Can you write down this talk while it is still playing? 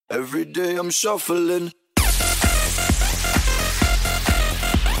Every day I'm shuffling.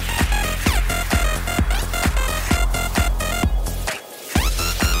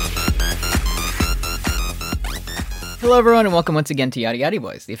 Hello, everyone, and welcome once again to Yada Yada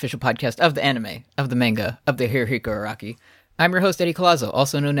Boys, the official podcast of the anime, of the manga, of the Hirohiko Araki. I'm your host, Eddie Colazo,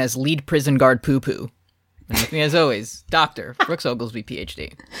 also known as Lead Prison Guard Poo Poo. And with me, as always, Dr. Brooks Oglesby,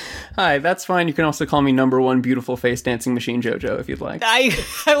 PhD. Hi, that's fine. You can also call me number one beautiful face dancing machine JoJo if you'd like. I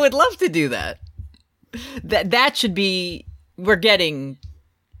would love to do that. That should be... We're getting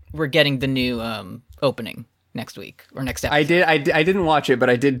the new opening next week or next episode. I didn't watch it, but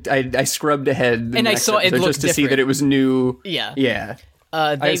I scrubbed ahead and I saw it looked just to different. see that it was new. Yeah.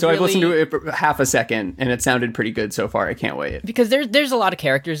 I've listened to it for half a second, and it sounded pretty good so far. I can't wait. Because there's a lot of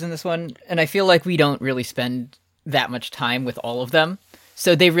characters in this one, and I feel like we don't really spend that much time with all of them.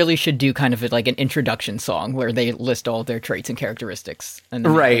 So they really should do kind of like an introduction song where they list all of their traits and characteristics and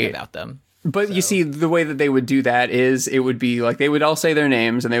then right about them. But you see, the way that they would do that is it would be like they would all say their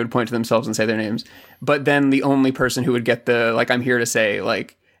names and they would point to themselves and say their names. But then the only person who would get the, like, I'm here to say,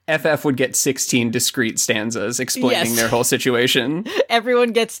 like, FF would get 16 discrete stanzas explaining their whole situation.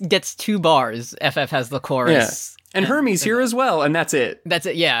 Everyone gets 2 bars. FF has the chorus. Yeah. And Hermes here as well, and that's it. That's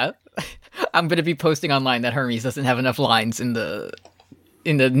it, yeah. I'm going to be posting online that Hermes doesn't have enough lines in the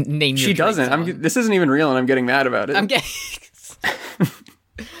name. She doesn't. This isn't even real, and I'm getting mad about it. I'm getting...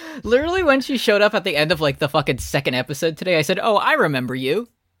 Literally, when she showed up at the end of, like, the fucking second episode today, I said, "Oh, I remember you."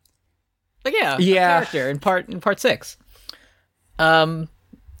 Like, yeah. Character in part 6.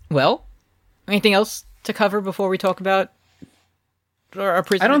 Well, anything else to cover before we talk about our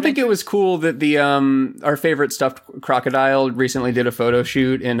prison? I don't think it was cool that the our favorite stuffed crocodile recently did a photo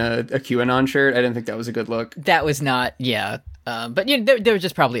shoot in a QAnon shirt. I didn't think that was a good look. That was not, but there was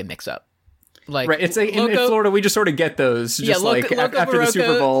just probably a mix-up. Like, right, it's like in Florida, we just sort of get those, just Loco after the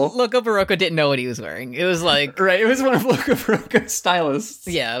Super Bowl. Loco Barocco didn't know what he was wearing. It was like... Right, it was one of Loco Barocco's stylists.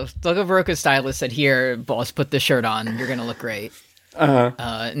 Yeah, Loco Barocco's stylist said, "Here, boss, put this shirt on. You're gonna look great."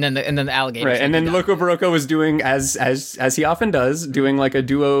 And then the alligator. Right, and then Loco Barocco was doing, as he often does, doing like a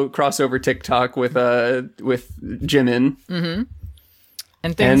duo crossover TikTok with Jimin. Mm-hmm.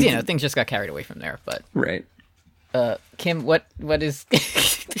 And things, things just got carried away from there. But right, Kim, what is...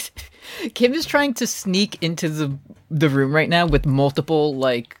 Kim is trying to sneak into the room right now with multiple,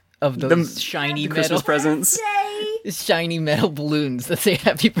 like, of those shiny metal Christmas presents. Shiny metal balloons that say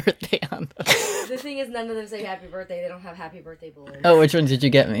happy birthday on them. The thing is, none of them say happy birthday. They don't have happy birthday balloons. Oh, which one did you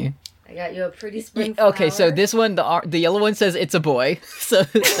get me? I got you a pretty spring flower. Okay, so this one, the yellow one says it's a boy, so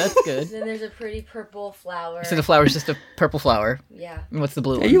that's good. Then there's a pretty purple flower. So the flower's just a purple flower. Yeah. And what's the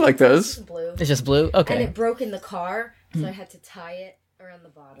blue one? Yeah, you like those. It's blue. It's just blue? Okay. And it broke in the car, so I had to tie it around the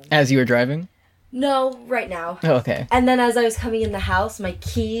bottom. As you were driving? No, right now. Oh, okay. And then as I was coming in the house, my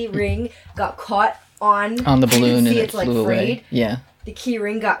key ring got caught on the balloon and it it's flew away. Yeah. The key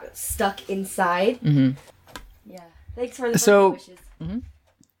ring got stuck inside. Mm-hmm. Yeah. Thanks for the birthday wishes. Mm-hmm.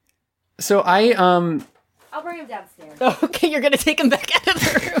 So I'll bring him downstairs. Okay, you're gonna take him back out of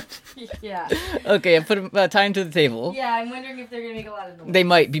the room. Yeah. Okay, I put him tie him to the table. Yeah, I'm wondering if they're gonna make a lot of noise. They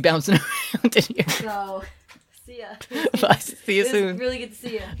might be bouncing around in here. So, see ya. Bye. See you soon. It's really good to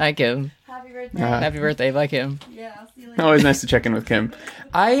see you. Hi, Kim. Happy birthday. Happy birthday. Bye, Kim. Yeah, I'll see you later. always nice to check in with Kim.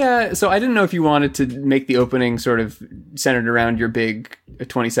 So I didn't know if you wanted to make the opening sort of centered around your big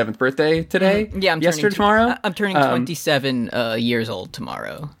 27th birthday today. Yeah, tomorrow. I'm turning 27 years old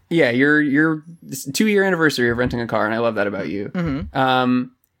tomorrow. Yeah, your 2-year anniversary of renting a car, and I love that about you. Mm-hmm.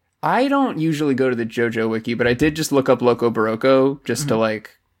 I don't usually go to the JoJo wiki, but I did just look up Loco Barocco just to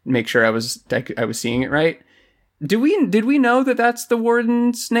like make sure I was seeing it right. Did we know that that's the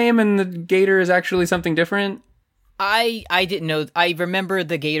warden's name and the gator is actually something different? I didn't know. I remember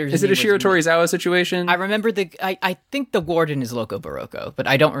the gators. Is it a Shiro Torizawa situation? I remember I think the warden is Loco Barocco, but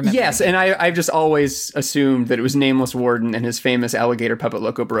I don't remember. Yes, and I've just always assumed that it was Nameless Warden and his famous alligator puppet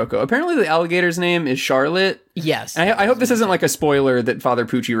Loco Barocco. Apparently the alligator's name is Charlotte. Yes. And I hope this isn't like a spoiler that Father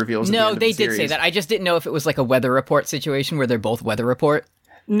Pucci reveals at the end of the series. No, they did say that. I just didn't know if it was like a Weather Report situation where they're both Weather Report.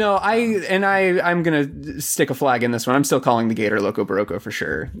 No, I'm gonna stick a flag in this one. I'm still calling the gator Loco Barocco for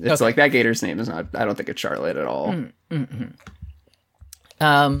sure. It's like that gator's name is not. I don't think it's Charlotte at all. Mm-hmm.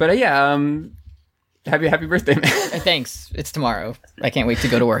 But happy birthday, man! Thanks. It's tomorrow. I can't wait to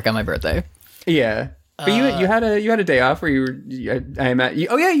go to work on my birthday. Yeah, but you had a day off where you were.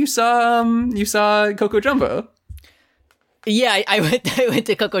 You saw Coco Jumbo. Yeah, I went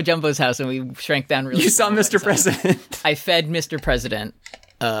to Coco Jumbo's house and we shrank down really. You saw Mr. President. I fed Mr. President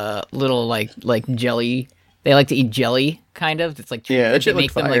little like jelly. They like to eat jelly, kind of. It's like that shit they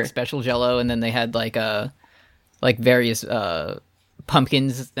make looked them fire. like special Jello, and then they had like various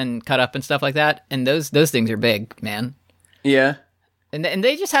pumpkins and cut up and stuff like that. And those things are big, man. Yeah. And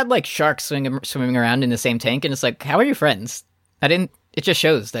they just had like sharks swimming around in the same tank, and it's like, how are you friends? It just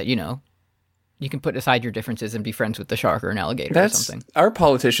shows that, you know, you can put aside your differences and be friends with the shark or an alligator or something. Our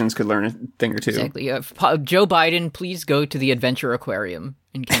politicians could learn a thing or two. Exactly. Joe Biden, please go to the Adventure Aquarium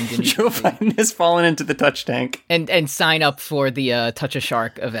in Camden. Joe Biden has fallen into the touch tank. And sign up for the Touch a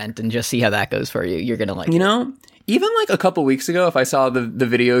Shark event and just see how that goes for you. You're going to like it. You know, even like a couple weeks ago, if I saw the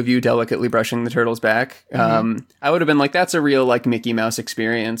video of you delicately brushing the turtle's back, I would have been like, that's a real like Mickey Mouse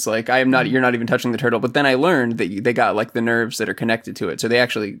experience. Like you're not even touching the turtle. But then I learned that they got like the nerves that are connected to it. So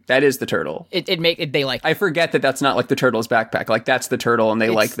that is the turtle. They like, I forget that that's not like the turtle's backpack. Like that's the turtle and they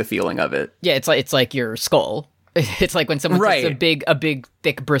like the feeling of it. yeah, it's like your skull. It's like when someone puts a big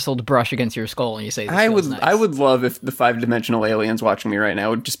thick bristled brush against your skull and you say, I would nice. love if the 5-dimensional aliens watching me right now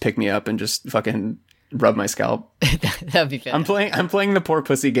would just pick me up and just fucking rub my scalp. That'd be fantastic. I'm playing the poor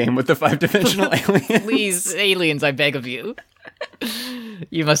pussy game with the 5-dimensional aliens. Please, aliens, I beg of you.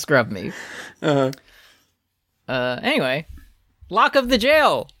 You must scrub me. Anyway, lock of the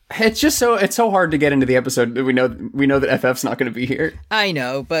jail. It's so hard to get into the episode that we know that FF's not going to be here. I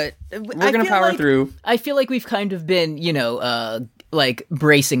know, but we're going to power through. I feel like we've kind of been, you know, like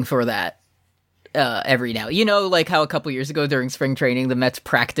bracing for that every now. You know, like how a couple years ago during spring training, the Mets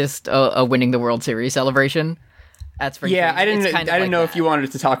practiced a winning the World Series celebration at spring training. I didn't know if you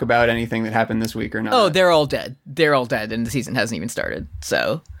wanted to talk about anything that happened this week or not. Oh, they're all dead. They're all dead, and the season hasn't even started.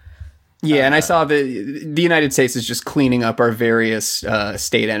 So. Yeah, and I saw the United States is just cleaning up our various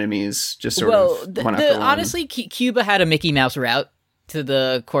state enemies, just sort of one after one. Honestly, Cuba had a Mickey Mouse route to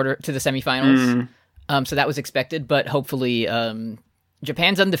the semifinals, so that was expected. But hopefully,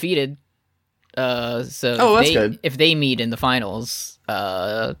 Japan's undefeated. That's good. If they meet in the finals,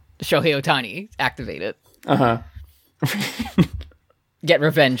 Shohei Ohtani activate it. Get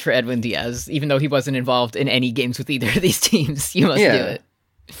revenge for Edwin Diaz, even though he wasn't involved in any games with either of these teams. You must do it.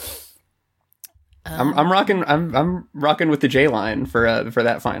 I'm rocking with the J line for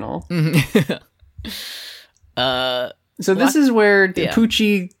that final. So this is where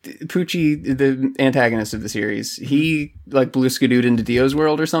Poochie, the antagonist of the series, he like blew skidooed into Dio's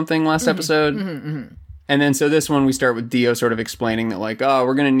world or something last episode. And then so this one we start with Dio sort of explaining that like, oh,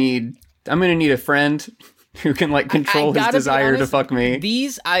 I'm gonna need a friend who can like control his desire to fuck me.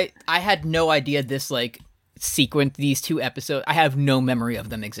 These I had no idea this like sequence, these 2 episodes. I have no memory of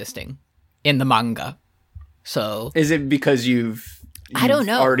them existing in the manga. So is it because I don't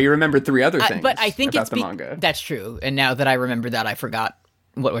know. Already remembered 3 other things, but I think about it's the manga. That's true. And now that I remember that, I forgot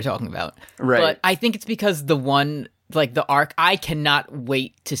what we're talking about. Right. But I think it's because the arc. I cannot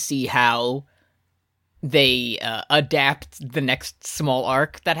wait to see how they adapt the next small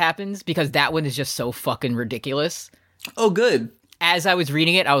arc that happens, because that one is just so fucking ridiculous. Oh, good. As I was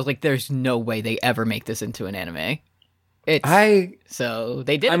reading it, I was like, "There's no way they ever make this into an anime." So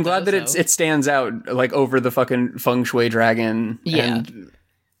they did. I'm glad that it stands out like over the fucking feng shui dragon. Yeah, and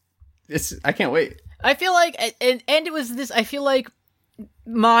I can't wait. I feel like, and it was this. I feel like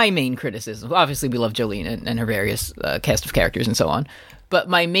my main criticism. Obviously, we love Jolene and her various cast of characters and so on. But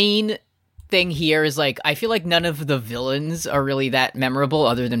my main thing here is like, I feel like none of the villains are really that memorable,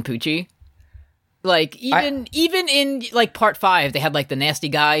 other than Poochie. Like even in like part 5, they had like the nasty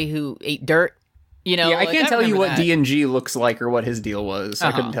guy who ate dirt. You know, yeah, I can't tell you what that. D&G looks like or what his deal was.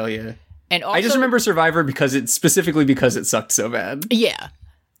 I couldn't tell you. And also, I just remember Survivor because it sucked so bad. Yeah.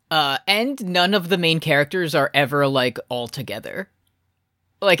 And none of the main characters are ever like all together.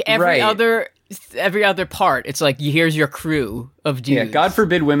 Like every other part, it's like, here's your crew of dudes. Yeah, God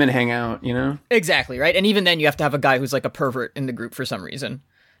forbid women hang out, you know? Exactly, right? And even then you have to have a guy who's like a pervert in the group for some reason.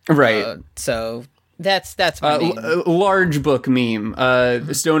 Right. So that's my main. Large book meme.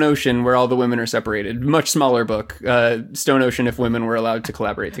 Stone Ocean, where all the women are separated. Much smaller book. Stone Ocean, if women were allowed to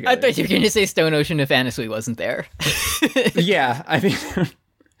collaborate together. I thought you were going to say Stone Ocean if Anasui wasn't there. Yeah, I mean,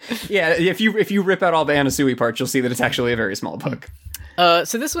 yeah. If you rip out all the Anasui parts, you'll see that it's actually a very small book.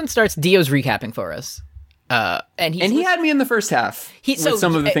 So this one starts Dio's recapping for us. And he had me in the first half with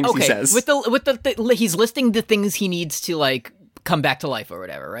some of the things he says. He's listing the things he needs to like come back to life or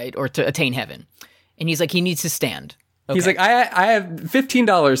whatever, right? Or to attain heaven. And he's like, he needs to stand. Okay. He's like, I have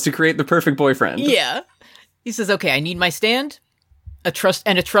 $15 to create the perfect boyfriend. Yeah. He says, okay, I need my stand, a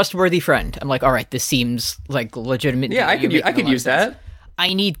trustworthy friend. I'm like, all right, this seems like legitimate. Yeah, I could use that.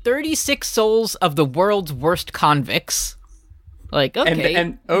 I need 36 souls of the world's worst convicts. Like,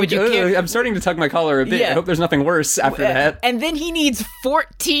 okay, would you care? I'm starting to tug my collar a bit. Yeah. I hope there's nothing worse after that. And then he needs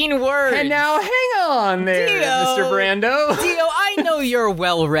 14 words. And now, hang on there, Dio. Mr. Brando. Dio, I know you're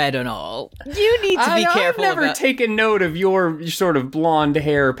well-read and all. You need to be careful. I've never taken note of your sort of blonde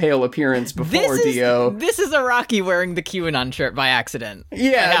hair, pale appearance before, Dio. This is Araki wearing the QAnon shirt by accident.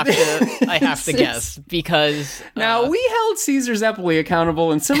 Yeah. I have to guess, because... Now, we held Caesar Zeppeli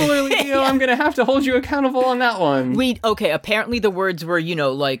accountable, and similarly, Dio, I'm going to have to hold you accountable on that one. Okay, apparently the words were,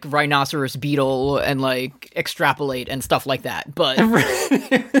 like, rhinoceros beetle and, like, extrapolate and stuff like that, but...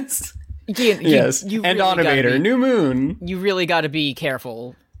 Yes, you and really Onovator, New Moon. You really gotta be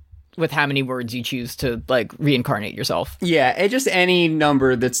careful with how many words you choose to, like, reincarnate yourself. Yeah, just any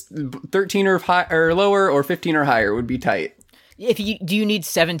number that's 13 or lower or 15 or higher would be tight. Do you need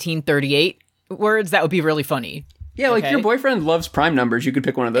 1738 words? That would be really funny. Yeah, like your boyfriend loves prime numbers. You could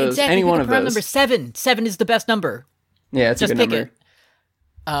pick one of those. Exactly, any one of prime those. Number 7. 7 is the best number. Yeah, it's Just a good pick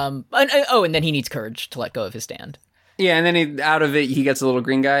number. it. And then he needs courage to let go of his stand. Yeah, and then out of it, he gets a little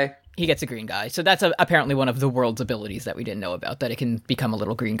green guy. He gets a green guy. So that's apparently one of the world's abilities that we didn't know about, that it can become a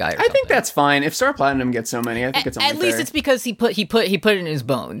little green guy or something. I think that's fine. If Star Platinum gets so many, I think it's only At least fair. it's because he put it in his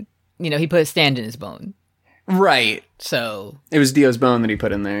bone. He put a stand in his bone. Right. So it was Dio's bone that he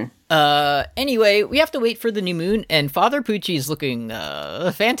put in there. Anyway, we have to wait for the new moon, and Father Pucci is looking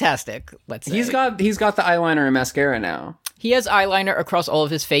fantastic, let's say. He's got the eyeliner and mascara now. He has eyeliner across all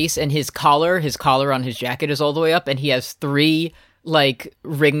of his face, and his collar on his jacket is all the way up, and he has 3 like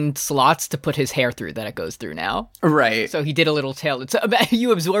ringed slots to put his hair through that it goes through now. Right. So he did a little tail. So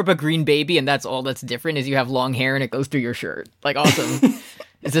you absorb a green baby, and that's all that's different is you have long hair and it goes through your shirt. Like, awesome.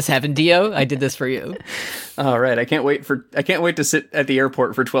 Is this heaven, Dio? I did this for you. All right. I can't wait to sit at the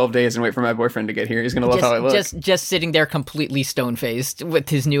airport for 12 days and wait for my boyfriend to get here. He's gonna love how I look. Just sitting there completely stone faced with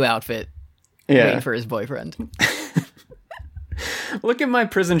his new outfit, waiting for his boyfriend. Look at my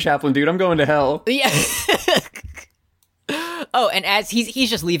prison chaplain, dude. I'm going to hell. Yeah. Oh, and as he's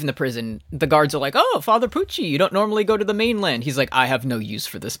just leaving the prison, the guards are like, "Oh, Father Pucci, you don't normally go to the mainland." He's like, "I have no use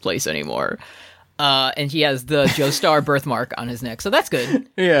for this place anymore." And he has the Joestar birthmark on his neck, so that's good.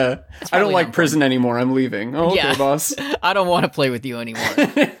 Yeah. I don't like prison anymore. I'm leaving. Oh, okay, boss. I don't want to play with you anymore.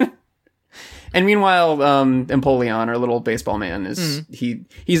 And meanwhile, Empoleon, our little baseball man, is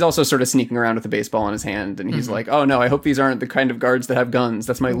he's also sort of sneaking around with a baseball in his hand, and he's like, "Oh no, I hope these aren't the kind of guards that have guns.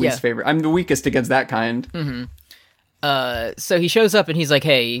 That's my least favorite. I'm the weakest against that kind." So he shows up and he's like,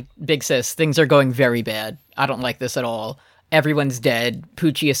 "Hey, big sis, things are going very bad. I don't like this at all. Everyone's dead.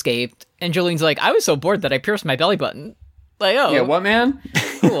 Pucci escaped." And Jolene's like, "I was so bored that I pierced my belly button." Like, oh, yeah, what, man?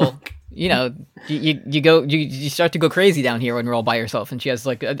 Cool. You start to go crazy down here when you're all by yourself. And she has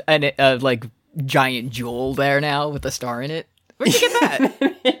like a like giant jewel there now with a star in it. Where'd you get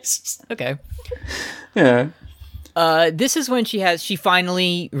that? Okay. Yeah. This is when she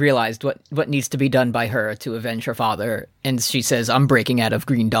finally realized what needs to be done by her to avenge her father, and she says, "I'm breaking out of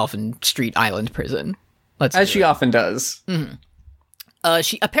Green Dolphin Street Island prison." As she often does. Mm-hmm.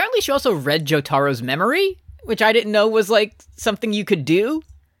 She also read Jotaro's memory, which I didn't know was like something you could do.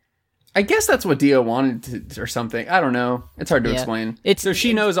 I guess that's what Dio wanted to, or something. I don't know. It's hard to explain. So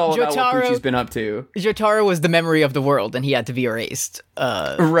she knows all about what Pucci's been up to. Jotaro was the memory of the world, and he had to be erased.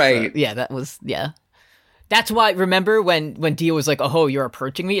 Right. So, yeah, that was, yeah. That's why, remember when Dio was like, "Oh, you're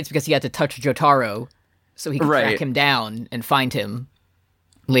approaching me?" It's because he had to touch Jotaro so he could track him down and find him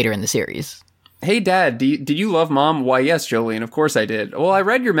later in the series. "Hey, Dad, did you love Mom?" "Why, yes, Jolene, of course I did." "Well, I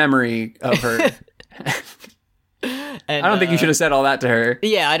read your memory of her." And, I don't think you should have said all that to her.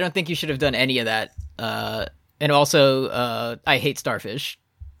 Yeah, I don't think you should have done any of that. And also, I hate Starfish,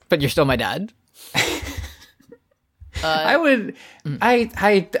 but you're still my dad. I would.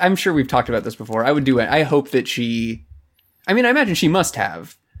 I'm sure we've talked about this before. I would do it. I hope that she. I mean, I imagine she must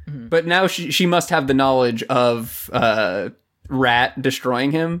have, but now she must have the knowledge of Rat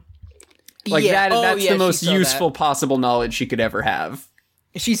destroying him. Like that's the most useful possible knowledge she could ever have.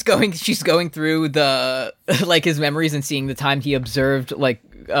 She's going through the like his memories and seeing the time he observed like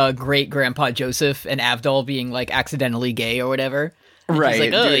great grandpa Joseph and Avdol being like accidentally gay or whatever. And right.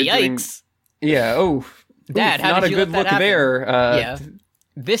 She's like, "Oh, yikes." Yeah. Oh, Dad, how not did a you good let look that happen? there. Yeah.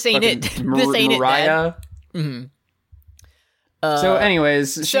 This ain't it. This ain't Mariah. it, Dad. Mm-hmm. So,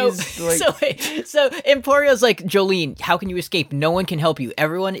 anyways, so Emporio's like, "Jolene, how can you escape? No one can help you.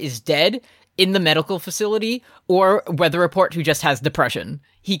 Everyone is dead in the medical facility, or Weather Report, who just has depression.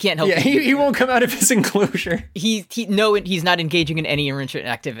 He can't help you." Yeah, he won't come out of his enclosure. He's not engaging in any enrichment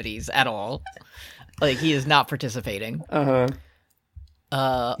activities at all. Like, he is not participating. He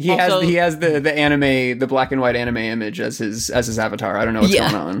has the anime, the black and white anime image as his avatar. I don't know what's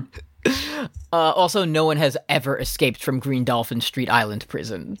going on. Also, no one has ever escaped from Green Dolphin Street Island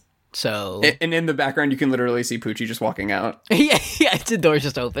prison. So, And in the background, you can literally see Poochie just walking out. yeah, the door's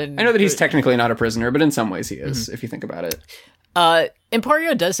just open. I know that he's technically not a prisoner, but in some ways he is, if you think about it.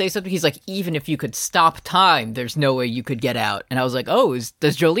 Emporio does say something. He's like, even if you could stop time, there's no way you could get out. And I was like, oh,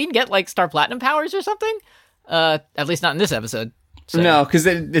 does Jolene get like Star Platinum powers or something? At least not in this episode. So. No, because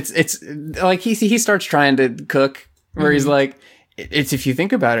it's like he starts trying to cook, where he's like, it's if you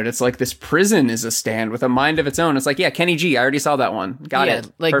think about it, it's like this prison is a stand with a mind of its own. It's like, yeah, Kenny G, I already saw that one. Got it.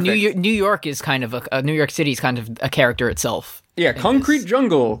 Like Perfect. New York is kind of New York City is kind of a character itself. Yeah, concrete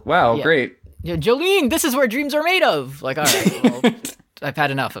jungle. Wow, Yeah. great. Yeah, Jolene, this is where dreams are made of. Like, all right, well, I've had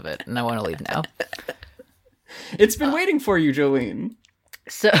enough of it, and I want to leave now. It's been waiting for you, Jolene.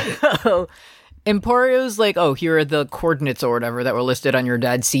 So, Emporio's like, oh, here are the coordinates or whatever that were listed on your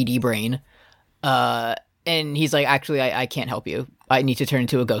dad's CD brain. And he's like, actually, I can't help you. I need to turn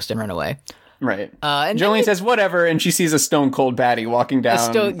into a ghost and run away. Right. And Jolene says whatever, and she sees a stone cold baddie walking down.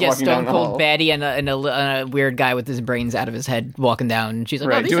 Stone down the Cold hall. baddie and a weird guy with his brains out of his head walking down. And she's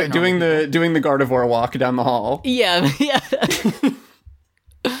like, Right, oh, these are doing normal the Gardevoir walk down the hall. Yeah, yeah.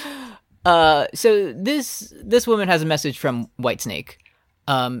 So this woman has a message from Whitesnake.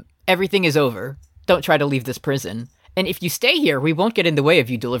 Everything is over. Don't try to leave this prison. And if you stay here, we won't get in the way of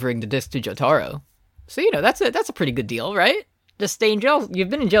you delivering the disc to Jotaro. So that's a pretty good deal, right? Just stay in jail. You've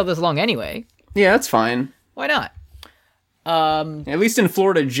been in jail this long anyway. Yeah, that's fine. Why not? At least in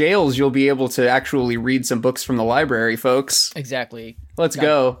Florida jails, you'll be able to actually read some books from the library, folks. Exactly. Let's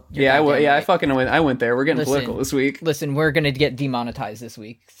go. Yeah, I right. fucking went. I went there. We're getting Listen. political this week. Listen, we're gonna get demonetized this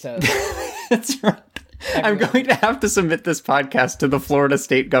week, so That's right. I'm going to have to submit this podcast to the Florida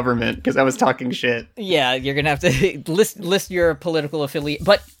state government because I was talking shit. yeah, you're gonna have to list your political affiliate.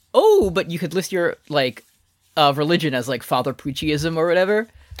 But you could list your religion as like Father Pucciism or whatever,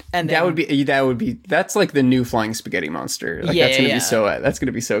 and then, that's like the new flying spaghetti monster. Like, Yeah, that's gonna yeah. that's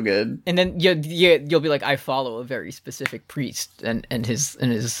gonna be so good. and then you'll be like, I follow a very specific priest and his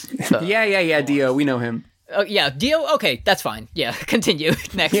Yeah, Dio, we know him. oh yeah, Dio. Okay, that's fine. Yeah, continue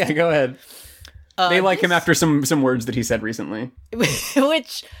next. Yeah, go ahead. They like him after some words that he said recently.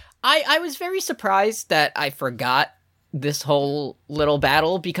 Which I was very surprised that I forgot this whole little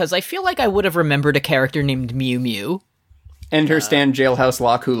battle because I feel like I would have remembered a character named Mew Mew. Enter Stan Jailhouse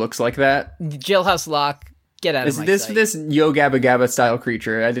Lock, who looks like that. Jailhouse Lock, get out of my sight. This Yo Gabba Gabba style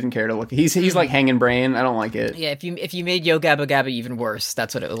creature. I didn't care to look. He's like hanging brain. I don't like it. Yeah, if you made Yo Gabba Gabba even worse,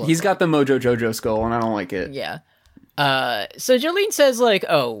 that's what it would look He's like. got the Mojo Jojo skull, and I don't like it. Yeah. So Jolene says like,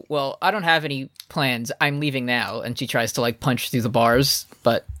 oh, well, I don't have any plans. I'm leaving now. And she tries to like punch through the bars,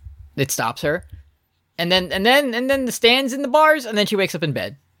 but it stops her. And then the stand's in the bars, and then she wakes up in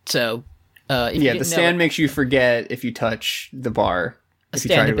bed. So, The stand makes you forget if you touch the bar. If you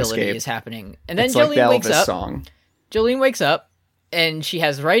try stand to ability escape. is happening. And then It's like the Jolene wakes Elvis up. song. Jolene wakes up, and she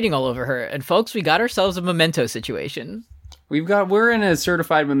has writing all over her. And folks, we got ourselves a memento situation. We're in a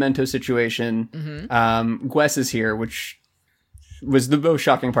certified memento situation. Mm-hmm. Gwess is here, which was the most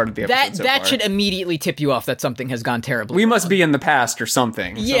shocking part of the episode so That far. should immediately tip you off that something has gone terribly. We must be in the past or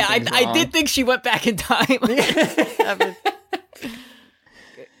something. Yeah, Something's I wrong. did think she went back in time.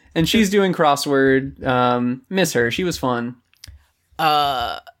 And she's doing crossword. Miss her. She was fun.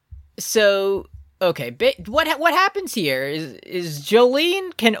 So, okay, what happens here is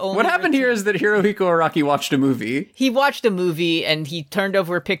Jolene can only... What happened here is that Hirohiko Araki watched a movie. He watched a movie and he turned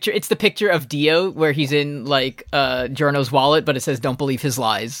over a picture. It's the picture of Dio where he's in, like, Giorno's wallet, but it says, don't believe his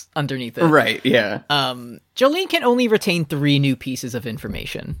lies underneath it. Right, yeah. Jolene can only retain 3 new pieces of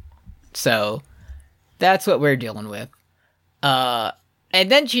information. So, that's what we're dealing with. And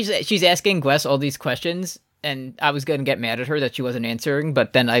then she's asking Gwess all these questions, and I was going to get mad at her that she wasn't answering,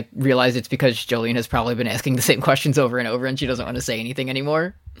 but then I realized it's because Jolene has probably been asking the same questions over and over, and she doesn't want to say anything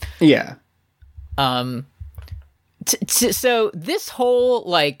anymore. Yeah. So this whole,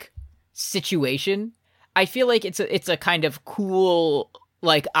 like, situation, I feel like it's a kind of cool,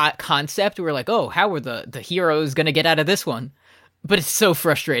 like, concept where, like, oh, how are the heroes going to get out of this one? But it's so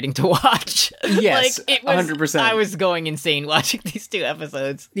frustrating to watch. Yes, like, it was, 100%. I was going insane watching these 2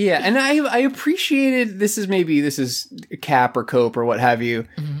 episodes. Yeah, and I appreciated, this is Cap or Cope or what have you.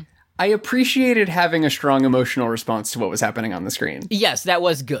 Mm-hmm. I appreciated having a strong emotional response to what was happening on the screen. Yes, that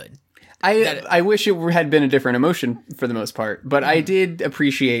was good. I wish it had been a different emotion for the most part, but I did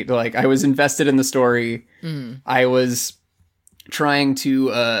appreciate, like, I was invested in the story. I was trying to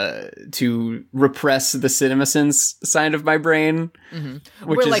repress the CinemaSins side of my brain, which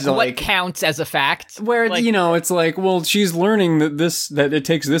Where, is like, what counts as a fact? where like, it's like, well, she's learning that it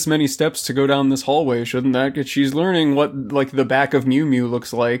takes this many steps to go down this hallway. Shouldn't that? She's learning what like the back of Mew Mew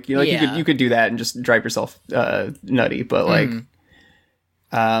looks like. You know, like you could do that and just drive yourself nutty, but like,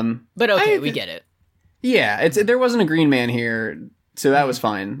 But okay, we get it. yeah, there wasn't a green man here, so that was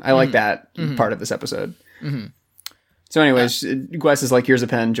fine. I like that part of this episode. So anyways, Gwess is like, here's a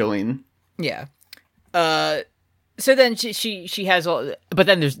pen, Jolene. Yeah. So then she has all, but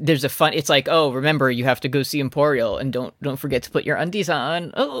then there's a fun. It's like, oh, remember you have to go see Emporial, and don't forget to put your undies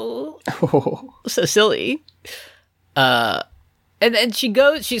on. Oh, so silly. And then she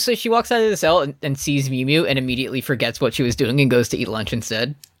goes. She walks out of the cell and sees Mew Mew and immediately forgets what she was doing and goes to eat lunch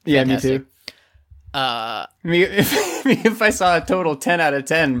instead. Yeah, Fantastic. me too. If I saw a total 10 out of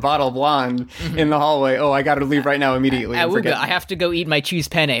 10 bottle blonde in the hallway, I gotta leave right now immediately. I have to go eat my cheese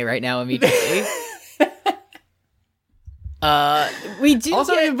penne right now immediately. We do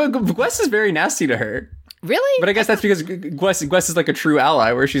also, but Gwess is very nasty to her. Really? But I guess that's because Gwess is like a true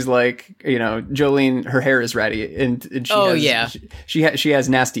ally, where she's like, Jolene, her hair is ratty, and she has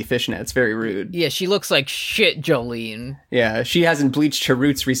nasty fishnets, very rude. Yeah, she looks like shit, Jolene. Yeah, she hasn't bleached her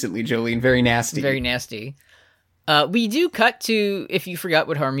roots recently, Jolene. Very nasty. Very nasty. We do cut to, if you forgot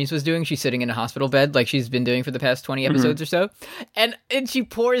what Harmony's was doing, she's sitting in a hospital bed like she's been doing for the past 20 episodes or so. And she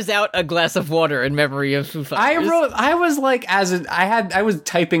pours out a glass of water in memory of Foo Fighters. I was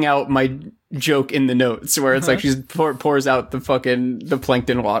typing out my joke in the notes where it's like she's pours out the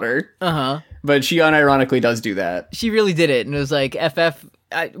plankton water. But she unironically does do that. She really did it. And it was like, FF,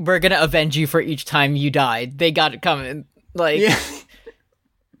 we're going to avenge you for each time you died. They got it coming. Like,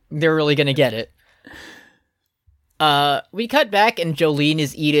 they're really going to get it. We cut back and Jolene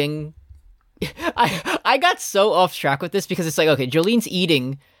is eating. I got so off track with this because it's like, okay, Jolene's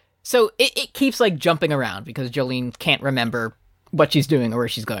eating. So it keeps like jumping around because Jolene can't remember what she's doing or where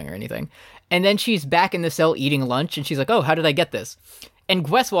she's going or anything. And then she's back in the cell eating lunch and she's like, oh, how did I get this? And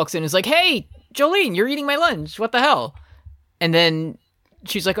Gwess walks in and is like, hey, Jolene, you're eating my lunch. What the hell? And then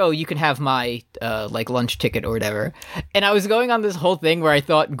she's like, oh, you can have my like lunch ticket or whatever. And I was going on this whole thing where I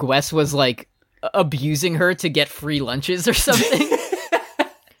thought Gwess was like abusing her to get free lunches or something.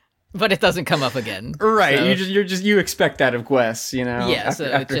 But it doesn't come up again. Right. So. You expect that of Gwess, Yeah, so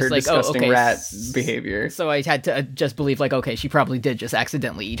after it's just her like, disgusting rat behavior. So I had to just believe like, okay, she probably did just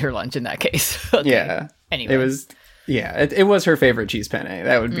accidentally eat her lunch in that case. Okay. Yeah. Anyway. It was her favorite cheese penne.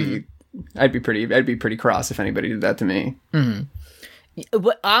 That would be I'd be pretty cross if anybody did that to me.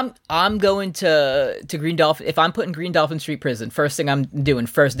 But I'm going to Green Dolphin. If I'm putting Green Dolphin Street Prison, first thing I'm doing,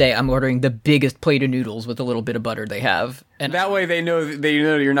 first day, I'm ordering the biggest plate of noodles with a little bit of butter they have, and that way they know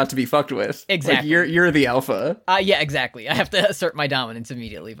you're not to be fucked with. Exactly, like you're the alpha. Yeah, exactly. I have to assert my dominance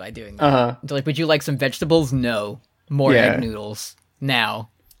immediately by doing that. Like, would you like some vegetables? No, more egg noodles now.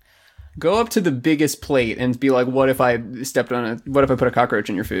 Go up to the biggest plate and be like, what if I put a cockroach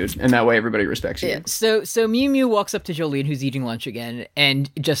in your food? And that way everybody respects you. Yeah. So Mew Mew walks up to Jolene, who's eating lunch again,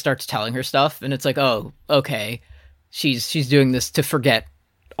 and just starts telling her stuff. And it's like, oh, okay. She's doing this to forget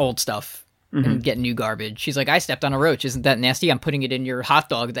old stuff and get new garbage. She's like, I stepped on a roach. Isn't that nasty? I'm putting it in your hot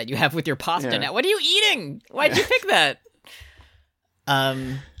dog that you have with your pasta now. What are you eating? Why'd you pick that?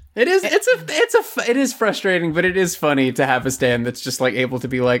 It is frustrating, but it is funny to have a stand that's just like able to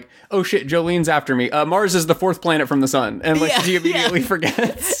be like, oh shit, Jolene's after me. Mars is the fourth planet from the sun, and like she immediately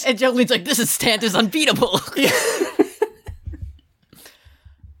forgets. And Jolene's like, this stand is unbeatable.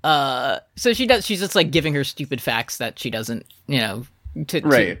 So she's just like giving her stupid facts that she doesn't, to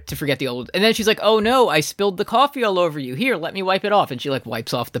forget the old. And then she's like, oh no, I spilled the coffee all over you. Here, let me wipe it off. And she like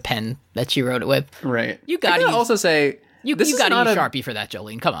wipes off the pen that she wrote it with. Right. You got to also say. You got to use Sharpie for that,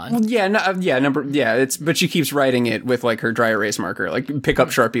 Jolene. Come on. But she keeps writing it with like her dry erase marker. Like, pick up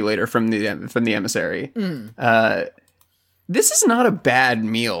Sharpie later from the emissary. This is not a bad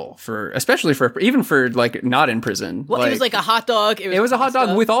meal especially for like not in prison. Well, it was like a hot dog. It was a hot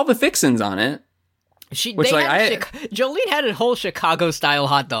dog with all the fixins on it. Jolene had a whole Chicago style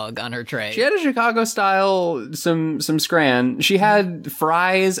hot dog on her tray. She had a Chicago style some scran. She had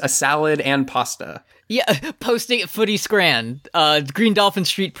fries, a salad, and pasta. Yeah, posting footy scran. Green Dolphin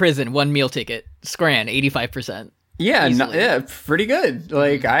Street Prison, 1 meal ticket. Scran, 85%. Yeah, pretty good.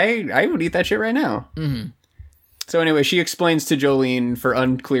 Like, I would eat that shit right now. So anyway, she explains to Jolene, for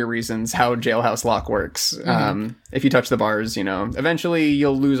unclear reasons, how jailhouse lock works. If you touch the bars, eventually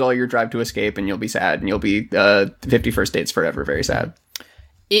you'll lose all your drive to escape and you'll be sad and you'll be 51st dates forever, very sad.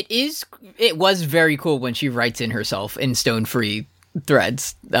 It was very cool when she writes in herself in Stone Free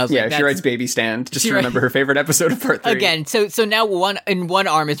threads. I was Yeah, like, she writes baby stand just to remember her favorite episode of part 3. again. So now one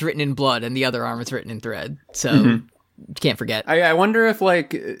arm is written in blood and the other arm is written in thread. So you can't forget. I wonder if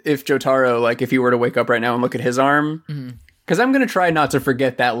Jotaro, like, if he were to wake up right now and look at his arm, because I'm going to try not to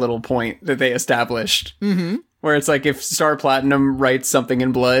forget that little point that they established, where it's like if Star Platinum writes something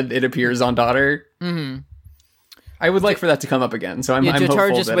in blood, it appears on Daughter. I would like for that to come up again, so I'm Jotaro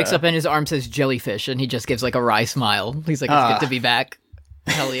hopeful just that, wakes up and his arm says jellyfish, and he just gives like a wry smile. He's like, "It's good to be back."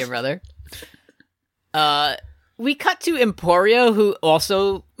 Hell yeah, brother. We cut to Emporio, who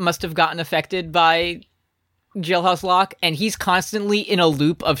also must have gotten affected by Jailhouse Lock, and he's constantly in a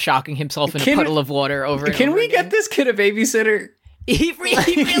loop of shocking himself in a puddle of water over and Can over we again. get this kid a babysitter? He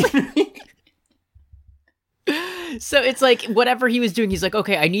really. So it's like whatever he was doing, he's like,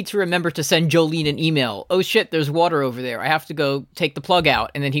 okay, I need to remember to send Jolene an email. Oh shit, there's water over there. I have to go take the plug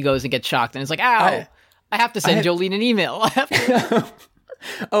out. And then he goes and gets shocked, and it's like, ow, I have to send Jolene an email. I have to.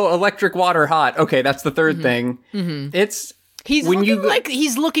 Oh, electric water hot. Okay, that's the third thing. It's He's when looking like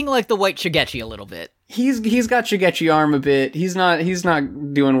he's looking like the white Shigechi a little bit. he's got Shigechi arm a bit. He's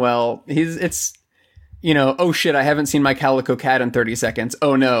not doing well. It's oh shit, I haven't seen my calico cat in 30 seconds.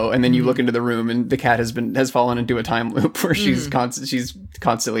 Oh no. And then you look into the room and the cat has fallen into a time loop where she's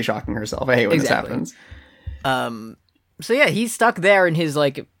constantly shocking herself. I hate when this happens. So yeah, he's stuck there in his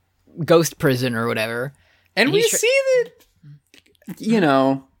like ghost prison or whatever. And we see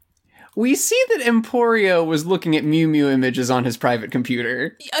that we see that Emporio was looking at Mew Mew images on his private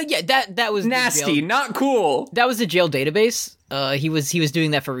computer. Yeah, that was Nasty, not cool. That was the jail database. He was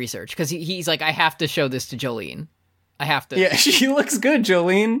doing that for research because he's like, I have to show this to Jolene. I have to. Yeah, she looks good,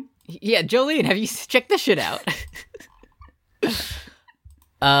 Jolene. Yeah, Jolene, have you checked this shit out?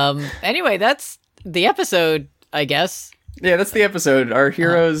 Anyway, that's the episode, I guess. Yeah, that's the episode. Our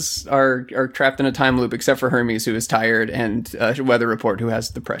heroes are trapped in a time loop, except for Hermes, who is tired, and Weather Report, who has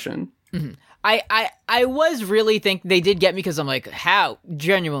depression. I was really think they did get me because I'm like, how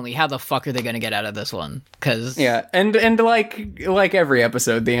the fuck are they going to get out of this one? Because and like every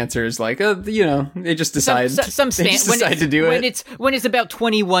episode, the answer is like, they just decide to do it. When it's about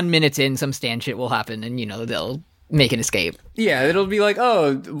 21 minutes in, some stand shit will happen, and they'll make an escape. Yeah, it'll be like,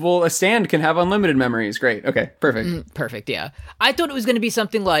 oh, well, a stand can have unlimited memories. Great, okay, perfect, perfect. Yeah, I thought it was going to be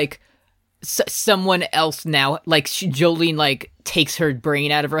something like someone else now, like Jolene, like takes her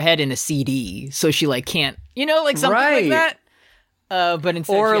brain out of her head in a CD, so she like can't, like something like that. But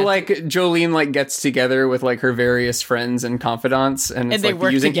instead, or like Jolene like gets together with like her various friends and confidants, and it's they like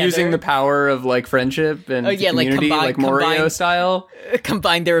work using the power of like friendship and community, like Morio style.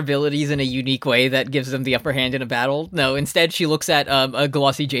 Combine their abilities in a unique way that gives them the upper hand in a battle. No, instead she looks at a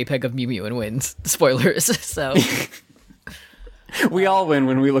glossy JPEG of Mew Mew and wins. Spoilers. So we all win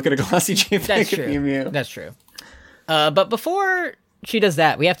when we look at a glossy JPEG of Mew Mew. That's true. But before she does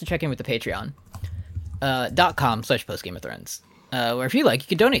that, we have to check in with the Patreon. .com/postgameofthrones. Where if you like, you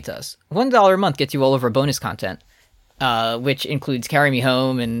can donate to us. $1 a month gets you all of our bonus content, which includes Carry Me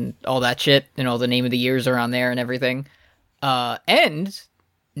Home and all that shit, and all the name of the years are on there and everything. And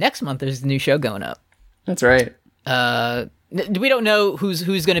next month there's a new show going up. That's right. We don't know who's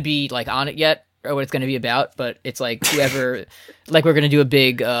going to be like on it yet or what it's going to be about, but it's like whoever, like we're going to do a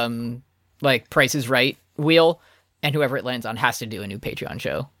big like Price is Right wheel, and whoever it lands on has to do a new Patreon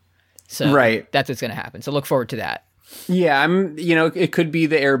show. So that's what's going to happen. So look forward to that. Yeah, it could be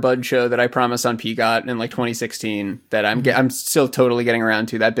the Air Bud show that I promised on PGOT in like 2016 that I'm still totally getting around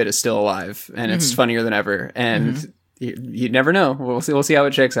to. That bit is still alive, and it's funnier than ever. And you never know. We'll see how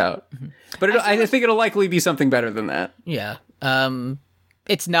it shakes out. But I think it'll likely be something better than that. Yeah.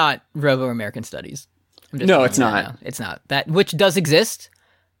 It's not Robo American Studies. No, it's not. Right, it's not that, which does exist.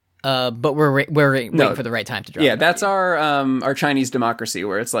 But we're waiting for the right time to drop. Yeah, that's our Chinese democracy,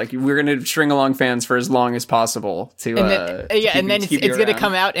 where it's like we're going to string along fans for as long as possible to. And then it's going to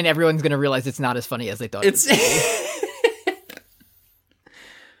come out, and everyone's going to realize it's not as funny as they thought.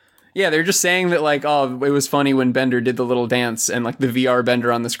 Yeah, they're just saying that like, oh, it was funny when Bender did the little dance, and like the VR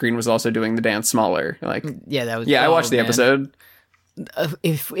Bender on the screen was also doing the dance smaller. Like, yeah, that was. Yeah, I watched the episode.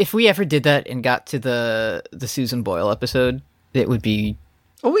 If we ever did that and got to the Susan Boyle episode, it would be.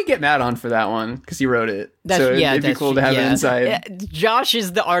 Well, we get Matt on for that one because he wrote it. It'd be cool to have it inside. Yeah, Josh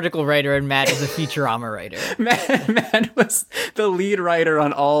is the article writer and Matt is the Futurama writer. Matt was the lead writer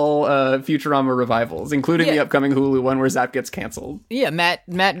on all Futurama revivals, including the upcoming Hulu one where Zap gets canceled. Yeah, Matt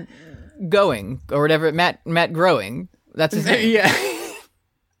Going or whatever. Matt Growing. That's his name. Yeah.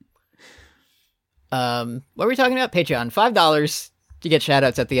 What were we talking about? Patreon. $5 to get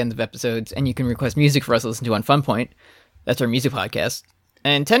shoutouts at the end of episodes, and you can request music for us to listen to on Fun Point. That's our music podcast.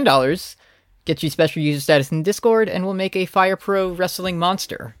 And $10 Get you special user status in Discord, and we'll make a Fire Pro wrestling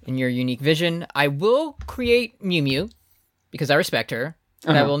monster in your unique vision. I will create Mew Mew, because I respect her,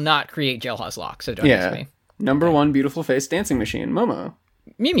 but I will not create Jailhouse Lock, so don't ask me. Number one beautiful face dancing machine, Momo.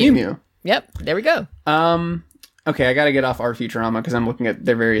 Mew Mew. Mew Mew. Yep, there we go. Okay, I gotta get off our Futurama because I'm looking at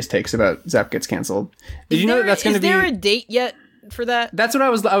their various takes about Zap gets canceled. Did you know that that's going to be? Is there a date yet for that? That's what I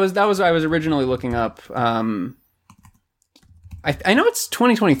was originally looking up. I know it's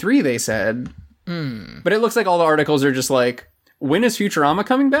 2023, they said. But it looks like all the articles are just like, when is Futurama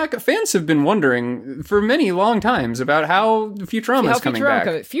coming back? Fans have been wondering for many long times about how Futurama is coming back.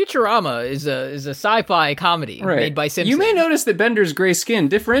 Futurama is a sci-fi comedy made by Simpson. You may notice that Bender's gray skin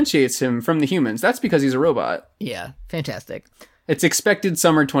differentiates him from the humans. That's because he's a robot. Yeah, fantastic. It's expected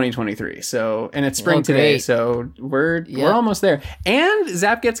summer 2023, and it's spring today, so we're almost there. And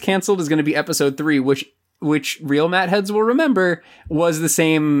Zap Gets Canceled is going to be episode 3, which real Matt heads will remember was the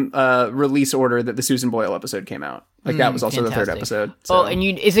same release order that the Susan Boyle episode came out. Like that was also fantastic. The 3rd episode. So. Oh, and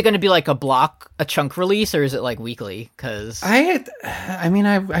is it going to be like a chunk release, or is it like weekly? Because I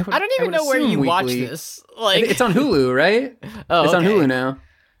don't even know where you watch this. Like it's on Hulu, right? It's on Hulu now.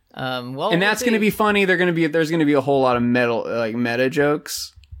 Well, and that's going to be funny. There's going to be a whole lot of meta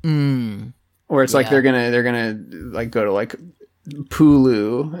jokes. Where it's like they're gonna like go to like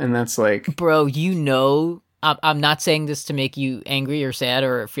Pulu, and that's like, bro, I'm not saying this to make you angry or sad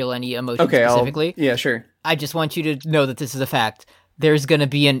or feel any emotion specifically. Yeah, sure. I just want you to know that this is a fact. There's gonna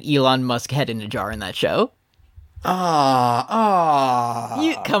be an Elon Musk head in a jar in that show. Come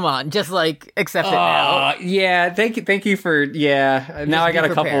on, just like accept it now. Yeah, thank you for now I got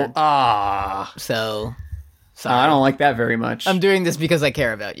a couple. So sorry. I don't like that very much. I'm doing this because I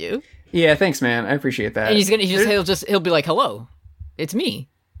care about you. Yeah, thanks, man. I appreciate that. And he'll be like, "Hello, it's me,"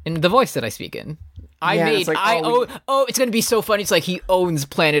 in the voice that I speak in. It's gonna be so funny. It's like he owns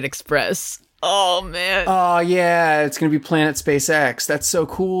Planet Express. Oh man. Oh yeah, it's gonna be Planet SpaceX. That's so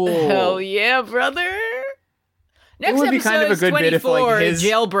cool. Hell yeah, brother. Next it would be kind of a good bit if like his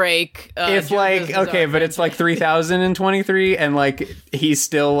jailbreak. But it's like 3023, and like he's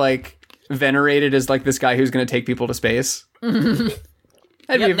still like venerated as like this guy who's gonna take people to space.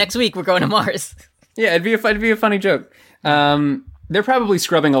 Next week we're going to Mars. Yeah, it'd be a funny joke. They're probably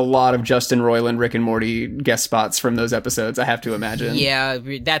scrubbing a lot of Justin Roiland, Rick and Morty guest spots from those episodes, I have to imagine. Yeah,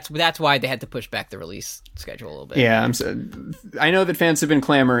 that's why they had to push back the release schedule a little bit. Yeah, I know that fans have been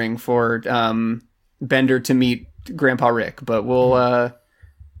clamoring for Bender to meet Grandpa Rick, but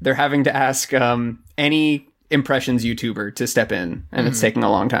they're having to ask any Impressions YouTuber to step in, and it's taking a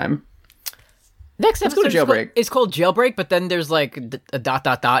long time. Next episode Jailbreak. It's called Jailbreak, but then there's like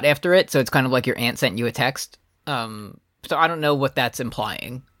a ... after it, so it's kind of like your aunt sent you a text. So I don't know what that's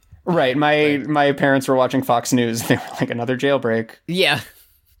implying. Right. My parents were watching Fox News. They were like, another jailbreak. Yeah.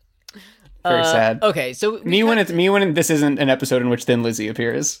 Very sad. Okay, so when this isn't an episode in which Thin Lizzy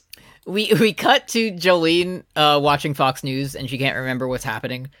appears. We cut to Jolene watching Fox News, and she can't remember what's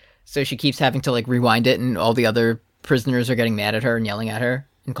happening, so she keeps having to like rewind it, and all the other prisoners are getting mad at her and yelling at her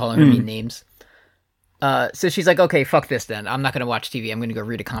and calling her mean names. So she's like, okay, fuck this then. I'm not going to watch TV. I'm going to go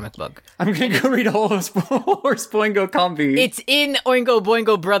read a comic book. I'm going to go read a Horse Boingo Combi. It's in Oingo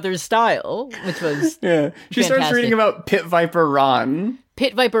Boingo Brothers style, which was She starts reading about Pit Viper Ron.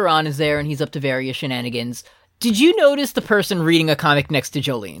 Pit Viper Ron is there, and he's up to various shenanigans. Did you notice the person reading a comic next to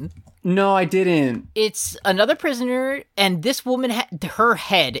Jolene? No, I didn't. It's another prisoner, and this woman, her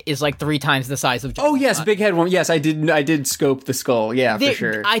head is like 3 times the size of Jolene. Oh, yes, big head woman. Yes, I did scope the skull. Yeah, for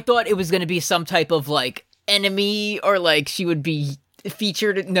sure. I thought it was going to be some type of like enemy, or like she would be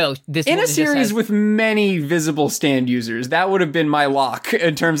featured. No, this in a series with many visible stand users. That would have been my lock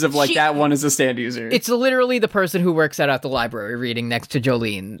in terms of like that one is a stand user. It's literally the person who works out at the library reading next to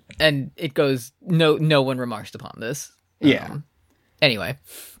Jolene, and it goes no one remarked upon this. Yeah. Anyway,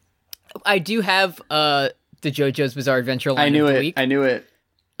 I do have the JoJo's Bizarre Adventure line of the week. I knew it.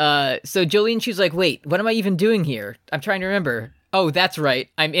 So Jolene, she's like, wait, what am I even doing here? I'm trying to remember. Oh, that's right.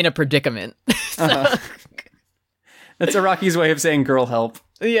 I'm in a predicament. That's Araki's way of saying girl help.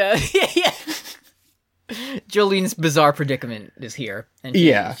 Yeah. Jolene's bizarre predicament is here. And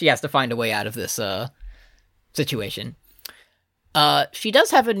she has to find a way out of this situation. She does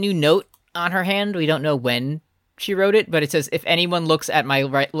have a new note on her hand. We don't know when she wrote it, but it says, if anyone looks at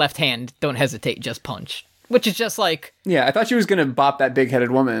my left hand, don't hesitate, just punch. Which is just like... Yeah, I thought she was going to bop that big-headed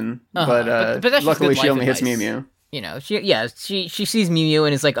woman, but luckily she only hits Mew Mew. You know, she sees Mew Mew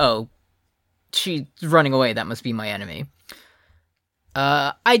and is like, oh, she's running away, that must be my enemy.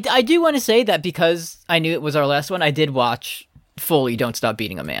 I do want to say that because I knew it was our last one, I did watch fully Don't Stop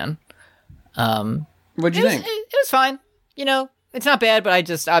Beating a Man. What'd you think? It was fine. You know, It's not bad,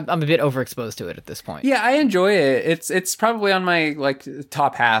 but I'm a bit overexposed to it at this point. Yeah, I enjoy it. It's probably on my like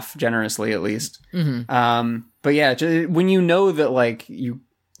top half, generously at least. But yeah, when you know that like you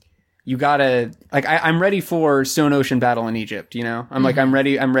gotta like I'm ready for Stone Ocean Battle in Egypt. You know, I'm like I'm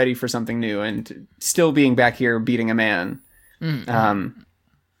ready for something new, and still being back here beating a man.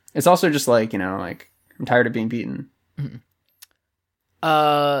 It's also just like, you know, like I'm tired of being beaten.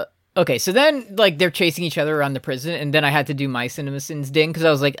 Okay, so then, like, they're chasing each other around the prison, and then I had to do my CinemaSins ding, because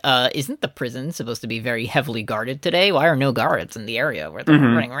I was like, isn't the prison supposed to be very heavily guarded today? Why are no guards in the area where they're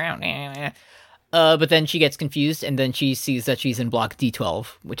running around? But then she gets confused, and then she sees that she's in block D12,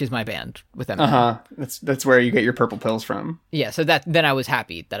 which is my band with them. That's where you get your purple pills from. Yeah, so then I was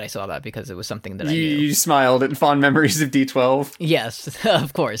happy that I saw that, because it was something that I knew. You smiled at fond memories of D12. Yes,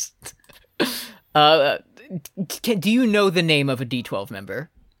 of course. Do you know the name of a D12 member?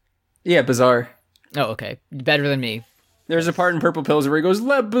 Yeah, Bizarre. Oh, okay. Better than me. There's a part in Purple Pills where he goes,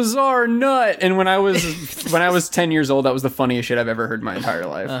 "Let Bizarre nut," and when I was 10 years old, that was the funniest shit I've ever heard in my entire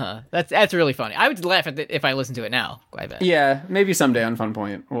life. That's really funny. I would laugh at it if I listened to it now. I bet. Yeah, maybe someday on Fun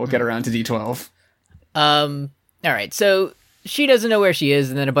Point we'll get around to D12. All right. So she doesn't know where she is,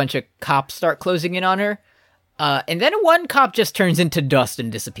 and then a bunch of cops start closing in on her, and then one cop just turns into dust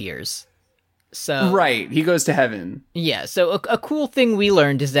and disappears. So right, he goes to heaven. Yeah. So a cool thing we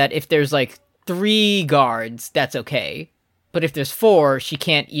learned is that if there's like 3 guards, that's okay. But if there's 4, she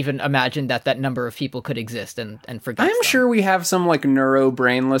can't even imagine that number of people could exist and forget. I'm sure we have some like neuro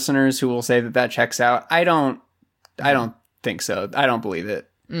brain listeners who will say that checks out. I don't think so. I don't believe it.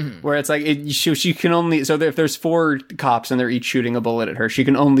 Where it's like she can only, so if there's 4 cops and they're each shooting a bullet at her, she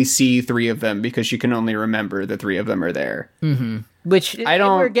can only see 3 of them because she can only remember the 3 of them are there. Which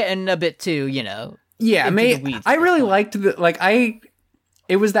we're getting a bit too, you know. Yeah, I really liked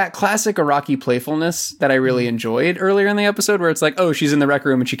it was that classic Iraqi playfulness that I really enjoyed earlier in the episode, where it's like, oh, she's in the rec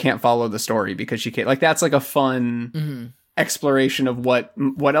room and she can't follow the story because she can't. Like, that's like a fun exploration of what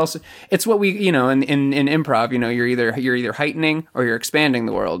else. It's what we, you know, in improv, you know, you're either heightening or you're expanding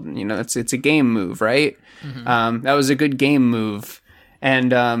the world. You know, it's a game move, right? That was a good game move,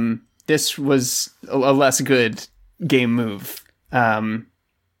 and this was a less good game move.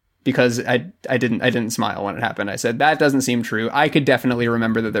 Because I didn't smile when it happened. I said, that doesn't seem true. I could definitely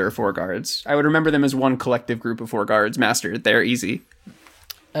remember that there are 4 guards. I would remember them as one collective group of 4 guards. Mastered. They're easy.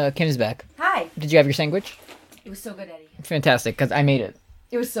 Kim is back. Hi. Did you have your sandwich? It was so good, Eddie. Fantastic, because I made it.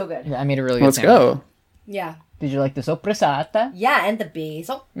 It was so good. Yeah, I made a really good Let's sandwich. go. Yeah. Did you like the soppressata? Yeah, and the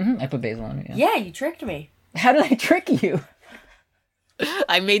basil. I put basil on it, Yeah, you tricked me. How did I trick you?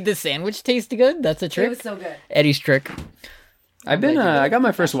 I made the sandwich taste good? That's a trick? It was so good. Eddie's trick. I got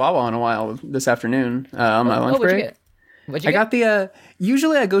my first Wawa in a while this afternoon on my lunch break. What'd you I get? got the,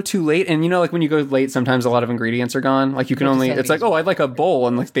 usually I go too late, and you know, like when you go late, sometimes a lot of ingredients are gone. Like you can only, it's like, oh, I'd like a bowl,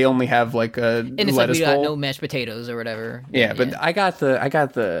 and like they only have like a and it's lettuce like we got bowl. no mashed potatoes or whatever. Yeah, but I got the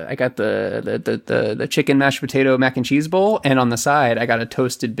chicken mashed potato mac and cheese bowl, and on the side I got a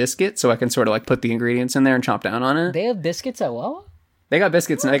toasted biscuit, so I can sort of like put the ingredients in there and chomp down on it. They have biscuits at Wawa? They got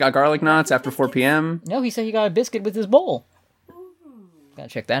biscuits, and they got garlic knots after 4 p.m. No, he said he got a biscuit with his bowl. Gotta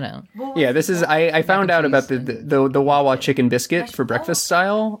check that out. Yeah, this is I found out about the Wawa chicken biscuit for breakfast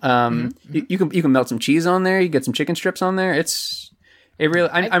style. You can melt some cheese on there. You get some chicken strips on there. I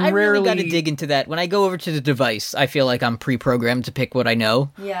rarely really got to dig into that. When I go over to the device, I feel like I'm pre-programmed to pick what I know.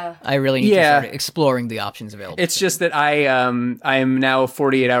 Yeah. I really need to start exploring the options available. It's just that I am now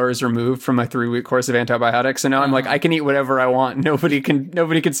 48 hours removed from my 3-week course of antibiotics, and now I'm like, I can eat whatever I want. Nobody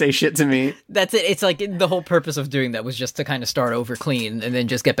can say shit to me. That's it. It's like the whole purpose of doing that was just to kind of start over clean and then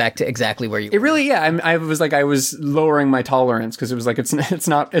just get back to exactly where you were. It really, yeah. I was lowering my tolerance because it was like it's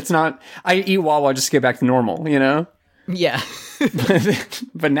not. I eat Wawa just to get back to normal, you know. Yeah.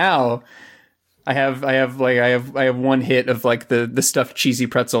 But now I have one hit of like the stuffed cheesy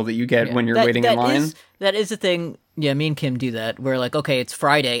pretzel that you get when you're waiting in line. That is the thing. Yeah, me and Kim do that. We're like, okay, it's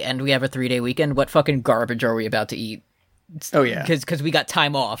Friday and we have a 3-day weekend. What fucking garbage are we about to eat? Oh yeah, because we got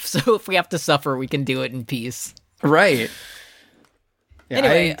time off. So if we have to suffer, we can do it in peace. Right. Yeah,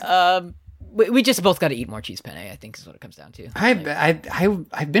 anyway, we just both got to eat more cheese penne, I think is what it comes down to.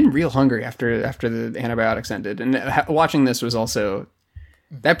 I've been real hungry after the antibiotics ended, and watching this was also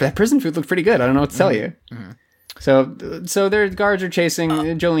that prison food looked pretty good. I don't know what to tell you. So their guards are chasing.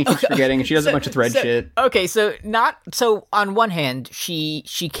 Jolene keeps forgetting, and she does a bunch of thread shit. Okay, so on one hand, she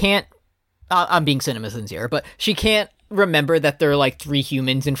can't. I'm being CinemaSins here, but she can't remember that there are like 3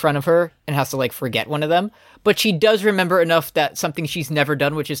 humans in front of her and has to like forget one of them. But she does remember enough that something she's never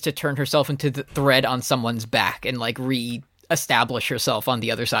done, which is to turn herself into the thread on someone's back and like establish herself on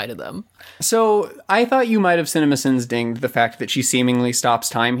the other side of them. So I thought you might have CinemaSins dinged the fact that she seemingly stops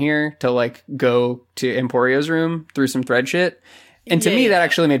time here to like go to Emporio's room through some thread shit. And to me, that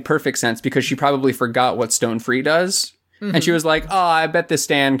actually made perfect sense because she probably forgot what Stone Free does. And she was like, oh, I bet this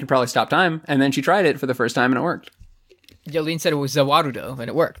stand could probably stop time. And then she tried it for the first time and it worked. Jolene said it was Zawarudo and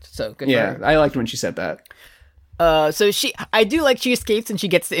it worked. So good for her. I liked when she said that. So I do like she escapes and she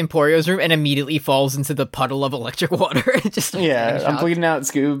gets to Emporio's room and immediately falls into the puddle of electric water. Just I'm bleeding out,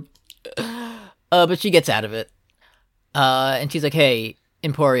 Scoob. But she gets out of it. And she's like, hey,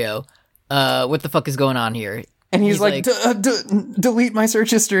 Emporio, what the fuck is going on here? And he's like delete my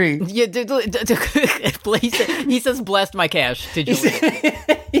search history. Yeah, he says blast my cache to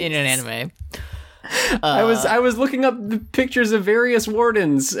Jolene in an anime. I was looking up the pictures of various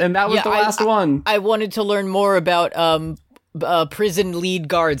wardens, and that was the last one. I wanted to learn more about prison lead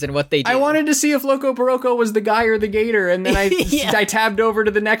guards and what they do. I wanted to see if Loco Barocco was the guy or the gator, and then I tabbed over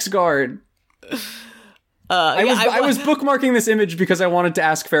to the next guard. I was bookmarking this image because I wanted to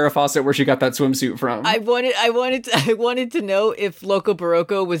ask Farrah Fawcett where she got that swimsuit from. I wanted to know if Loco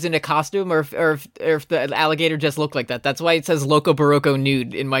Barocco was in a costume or if the alligator just looked like that. That's why it says Loco Barocco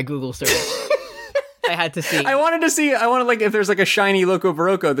nude in my Google search. I had to see. I wanted like if there's like a shiny Loco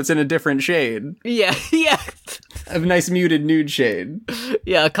Barocco that's in a different shade. Yeah. A nice muted nude shade.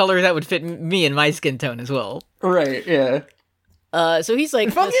 Yeah, a color that would fit me and my skin tone as well. Right, yeah. So he's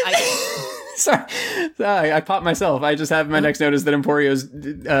like, Sorry, I popped myself. I just have my next note is that Emporio's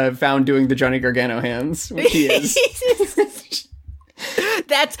found doing the Johnny Gargano hands, which he is.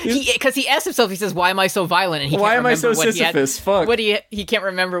 That's because he asked himself. He says, "Why am I so violent?" And why am I so Sisyphus? Fuck. He can't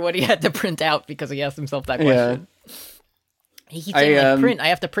remember what he had to print out because he asked himself that question. Yeah. He keeps saying, print. I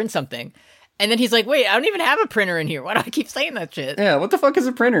have to print something. And then he's like, wait, I don't even have a printer in here. Why do I keep saying that shit? Yeah, what the fuck is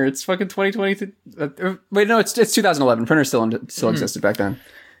a printer? It's fucking 2020. Wait, no, it's 2011. Printers still existed back then.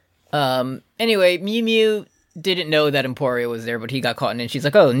 Anyway, Mew Mew didn't know that Emporio was there, but he got caught in it. She's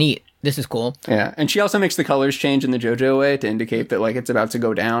like, oh, neat. This is cool. Yeah, and she also makes the colors change in the JoJo way to indicate that, like, it's about to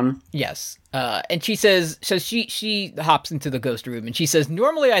go down. Yes. And she says, so she hops into the ghost room, and she says,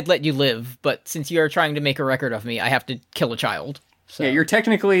 normally I'd let you live, but since you're trying to make a record of me, I have to kill a child. So. Yeah, you're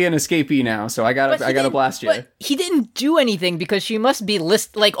technically an escapee now, so I gotta blast you. But he didn't do anything because she must be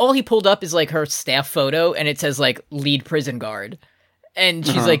like, all he pulled up is, like, her staff photo, and it says, like, lead prison guard. And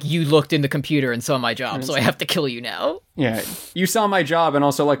she's like, you looked in the computer and saw my job, so I have to kill you now. Yeah, you saw my job and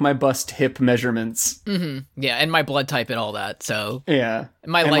also, like, my bust hip measurements. Mm-hmm. Yeah, and my blood type and all that, so... Yeah.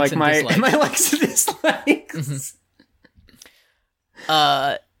 My likes and dislikes. My likes and dislikes.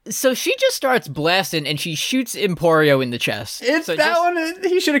 Mm-hmm. So she just starts blasting, and she shoots Emporio in the chest. One,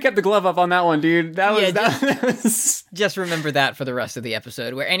 he should have kept the glove up on that one, dude. That was... Just remember that for the rest of the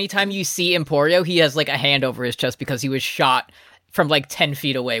episode, where anytime you see Emporio, he has, like, a hand over his chest because he was shot from like 10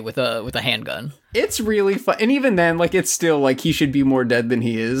 feet away with a handgun. It's really fun. And even then, like, it's still like he should be more dead than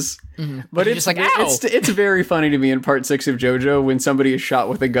he is. Mm-hmm. But it's just like, it's very funny to me in part 6 of JoJo when somebody is shot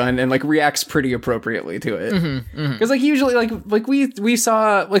with a gun and like reacts pretty appropriately to it. Because like usually like we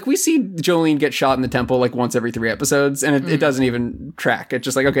see Jolene get shot in the temple like once every 3 episodes, and it doesn't even track. It's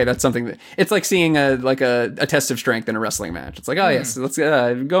just like, okay, that's something that it's like seeing a test of strength in a wrestling match. It's like, oh yes, let's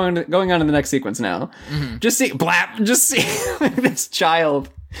going on to the next sequence now. Just see this child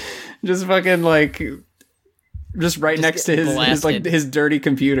just fucking like just right just next to his dirty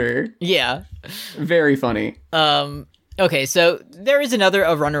computer. Yeah, very funny. Okay, so there is a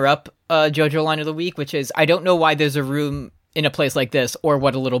runner-up JoJo line of the week, which is, I don't know why there's a room in a place like this or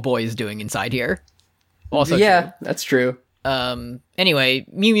what a little boy is doing inside here. Also true. That's true. Anyway,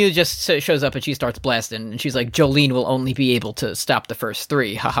 Mew Mew just shows up and she starts blasting, and she's like, Jolene will only be able to stop the first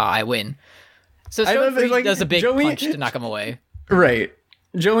 3. Haha, I win. So Stone Free does a big punch to knock him away. Right.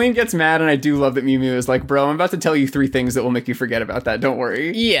 Jolene gets mad, and I do love that Mew Mew is like, bro, I'm about to tell you 3 things that will make you forget about that. Don't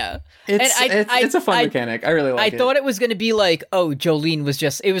worry. Yeah. It's a fun mechanic. I really like it. I thought it was going to be like, oh, Jolene was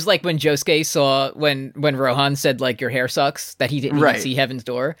just... It was like when Josuke saw... When Rohan said, like, your hair sucks, that he didn't even see Heaven's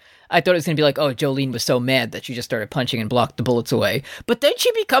Door. I thought it was going to be like, oh, Jolene was so mad that she just started punching and blocked the bullets away. But then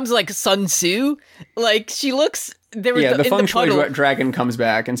she becomes like Sun Tzu. Like, she looks... the feng shui dragon comes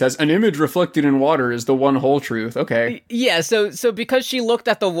back and says, an image reflected in water is the one whole truth. Okay. Yeah, so because she looked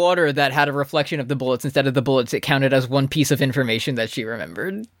at the water that had a reflection of the bullets instead of the bullets, it counted as one piece of information that she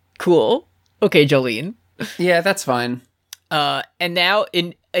remembered. Cool. Okay, Jolene. Yeah, that's fine. And now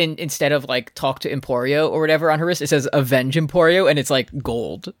instead of like talk to Emporio or whatever on her wrist, it says avenge Emporio, and it's like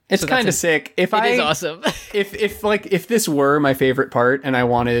gold. It's kind of sick. It is awesome. if this were my favorite part, and I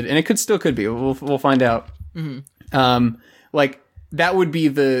wanted, and it could be. We'll find out. Mm-hmm. Like that would be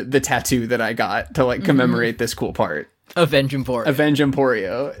the tattoo that I got to like commemorate this cool part. Avenge Emporio. Avenge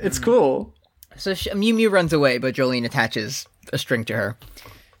Emporio. It's cool. So Mew Mew runs away, but Jolene attaches a string to her.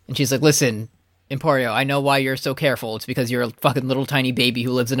 And she's like, listen, Emporio, I know why you're so careful. It's because you're a fucking little tiny baby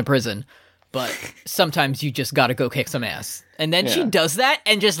who lives in a prison. But sometimes you just gotta go kick some ass. And then she does that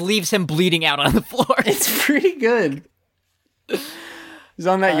and just leaves him bleeding out on the floor. It's pretty good. He's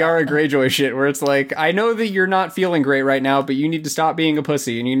on that Yara Greyjoy shit where it's like, I know that you're not feeling great right now, but you need to stop being a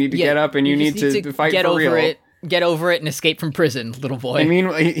pussy and you need to get up and you need to fight get for over real. It. Get over it and escape from prison, little boy. I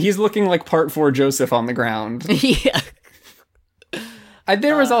mean, he's looking like part 4 Joseph on the ground. Yeah.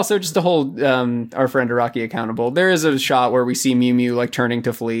 There was also, just to hold our friend Araki accountable, there is a shot where we see Mew Mew like turning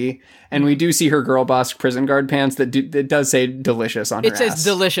to flee, and we do see her girl boss prison guard pants that does say delicious on her ass. It says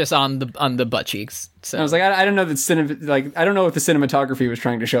delicious on the butt cheeks. So I was like, I don't know that I don't know what the cinematography was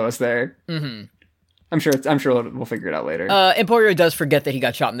trying to show us there. Mm-hmm. I'm sure we'll figure it out later. Emporio does forget that he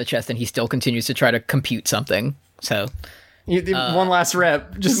got shot in the chest, and he still continues to try to compute something. So one last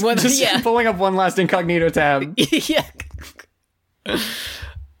rep, just pulling up one last incognito tab. Yeah.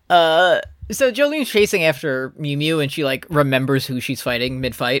 So Jolene's chasing after Mew Mew, and she like remembers who she's fighting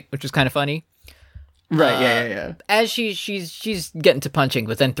mid-fight, which is kind of funny. Right? Yeah. As she's getting to punching,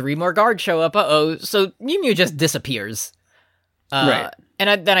 but then 3 more guards show up. So Mew Mew just disappears. Right.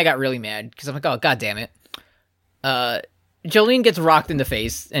 And then I got really mad because I'm like, oh god damn it. Jolene gets rocked in the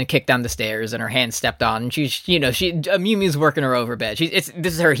face and kicked down the stairs, and her hand stepped on. And Mew Mew's working her over bad. This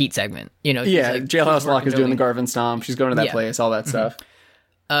is her heat segment. Jailhouse Lock is doing the Garvin Stomp. She's going to that place, all that stuff.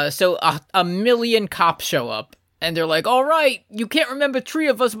 So a million cops show up, and they're like, all right, you can't remember 3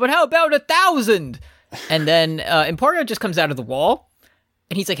 of us, but how about 1,000? And then Emporio just comes out of the wall,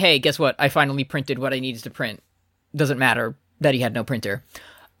 and he's like, hey, guess what? I finally printed what I needed to print. Doesn't matter that he had no printer.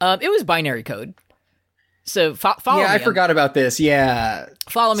 It was binary code. So follow me. Yeah, I forgot about this. Yeah.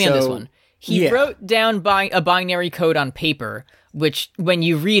 Follow me on this one. He wrote down a binary code on paper, which, when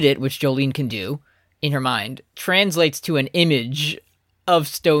you read it, which Jolene can do in her mind, translates to an image of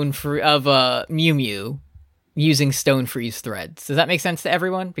Mew Mew using Stone Freeze threads. Does that make sense to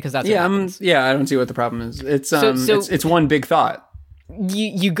everyone? Because that's I don't see what the problem is. It's it's one big thought.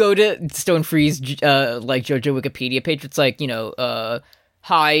 You go to Stone Freeze like JoJo Wikipedia page. It's like,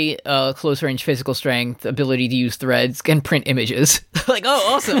 high close range physical strength, ability to use threads, can print images. Like,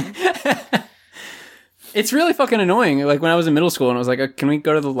 oh, awesome. It's really fucking annoying. Like, when I was in middle school and I was like, can we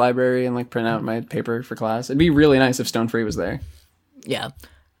go to the library and like print out my paper for class? It'd be really nice if Stone Free was there. Yeah.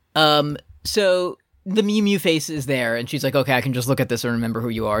 So the Mew Mew face is there, and she's like, okay, I can just look at this and remember who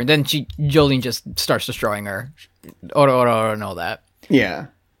you are. And then Jolene just starts destroying her. Oro and all that. Yeah.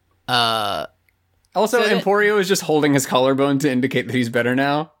 Also, Emporio is just holding his collarbone to indicate that he's better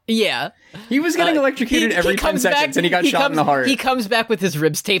now. Yeah. He was getting electrocuted every 10 seconds, and he got shot in the heart. He comes back with his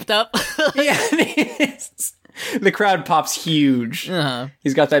ribs taped up. Yeah. The crowd pops huge. Uh-huh.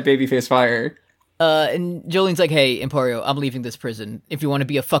 He's got that babyface fire. And Jolene's like, hey, Emporio, I'm leaving this prison. If you want to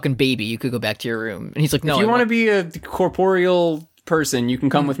be a fucking baby, you could go back to your room. And he's like, no. If you want to be a corporeal person, you can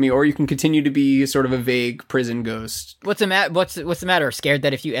come with me, or you can continue to be sort of a vague prison ghost. What's the matter? Scared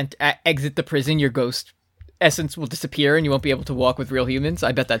that if you exit the prison, your ghost essence will disappear and you won't be able to walk with real humans?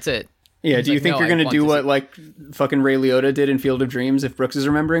 I bet that's it. Yeah, do you think you're going to do what like fucking Ray Liotta did in Field of Dreams, if Brooks is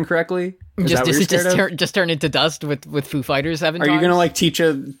remembering correctly? Just turn into dust with Foo Fighters 7 times? Are you going to like teach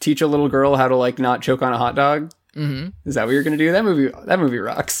a little girl how to like not choke on a hot dog? Mm-hmm. Is that what you're going to do? That movie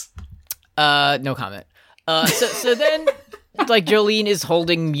rocks. No comment. So then like Jolene is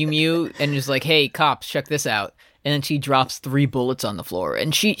holding Mew Mew and is like, hey, cops, check this out. And then she drops 3 bullets on the floor,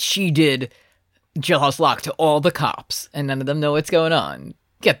 and she did Jailhouse Lock to all the cops, and none of them know what's going on.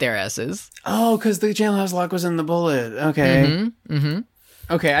 Get their asses. Oh, because the Jailhouse Lock was in the bullet. Okay. Mm-hmm. Mm-hmm.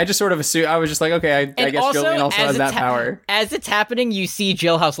 Okay, I just sort of assumed. I was just like, okay, I guess also, Jolene also has that power. As it's happening, you see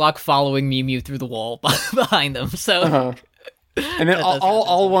Jailhouse Lock following Mew Mew through the wall behind them. So, and then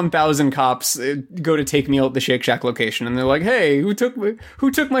all 1,000 cops go to take meal at the Shake Shack location, and they're like, "Hey, who took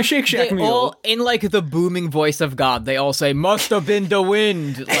my Shake Shack meal?" All, in like the booming voice of God, they all say, "Must have been the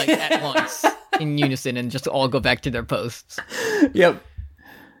wind," like at once in unison, and just all go back to their posts. Yep.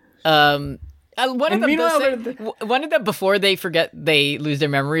 One of them before they forget, they lose their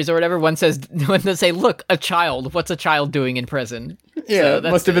memories or whatever. One they say, "Look, a child. What's a child doing in prison?" Yeah,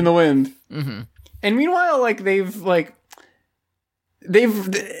 so must have been the wind. Mm-hmm. And meanwhile,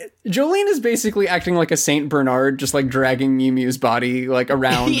 Jolene is basically acting like a Saint Bernard, just like dragging Mew Mew's body like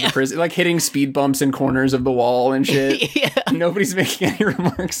around the prison, like hitting speed bumps in corners of the wall and shit. Yeah. Nobody's making any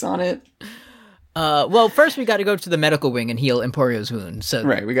remarks on it. Well, first we got to go to the medical wing and heal Emporio's wound. So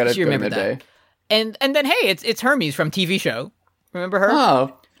right, we got to remember that. And then hey, it's Hermes from TV show. Remember her?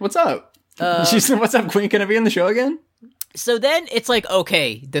 Oh, what's up? What's up, Queen? Can I be in the show again? So then it's like,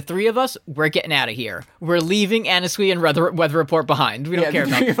 okay, the three of us, we're getting out of here. We're leaving Anasui and Weather Report behind. We don't care the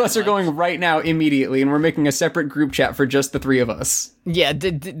about three of us are much. going right now immediately, and we're making a separate group chat for just the three of us. Yeah,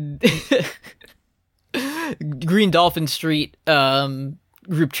 Green Dolphin Street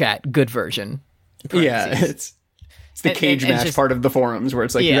group chat, good version. Yeah, Parentheses. it's the cage match just- part of the forums where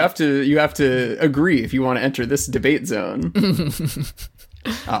it's like Yeah. you have to agree if you want to enter this debate zone.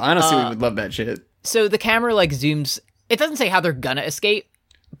 Honestly, we would love that shit. So the camera like zooms. It doesn't say how they're gonna escape,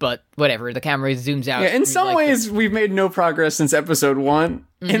 but whatever. The camera zooms out. Yeah, in some like, ways, we've made no progress since episode 1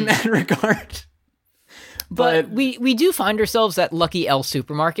 in that regard. but we do find ourselves at Lucky L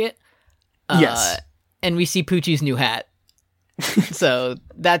supermarket. Yes. And we see Poochie's new hat. So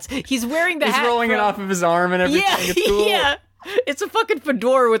he's wearing the He's hat. rolling it off of his arm and everything. Yeah, It's cool. yeah. It's a fucking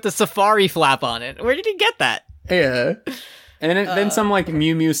fedora with a safari flap on it. Where did he get that? Yeah. And then some like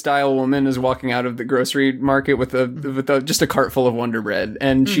Mew Mew style woman is walking out of the grocery market with just a cart full of Wonder Bread,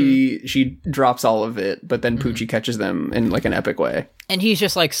 and she drops all of it, but then Poochie catches them in like an epic way. And he's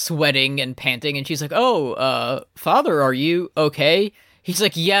just like sweating and panting, and she's like, "Oh, father, are you okay?" He's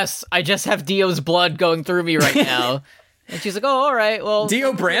like, "Yes, I just have Dio's blood going through me right now." And she's like, "Oh, all right, well."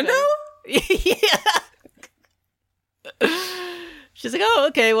 Dio Brando? Yeah. She's like, "Oh,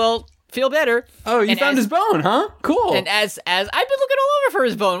 okay, well, feel better." Oh, you And found as- his bone, huh? Cool. And as I've been looking all over for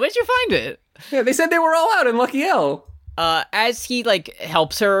his bone, where'd you find it? Yeah, they said they were all out in Lucky L. As he like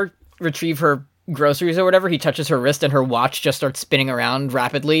helps her retrieve her groceries or whatever, he touches her wrist and her watch just starts spinning around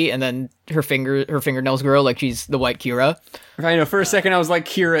rapidly, and then her fingernails grow like she's the White Kira. I know. For a second, I was like,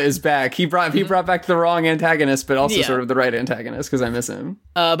 Kira is back. He brought back the wrong antagonist, but also Yeah. sort of the right antagonist because I miss him.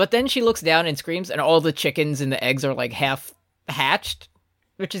 But then she looks down and screams, and all the chickens and the eggs are like half hatched,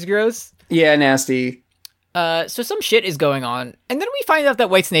 which is gross. Yeah, nasty. So some shit is going on, and then we find out that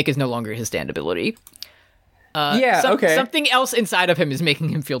Whitesnake is no longer his stand ability. Okay. Something else inside of him is making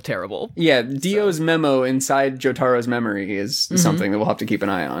him feel terrible. Yeah, Dio's memo inside Jotaro's memory is something that we'll have to keep an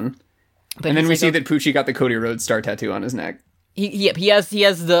eye on. But And then he's we like, see that Poochie got the Cody Rhodes star tattoo on his neck. he has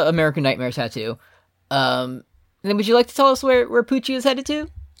the American Nightmare tattoo. And then would you like to tell us where Poochie is headed to?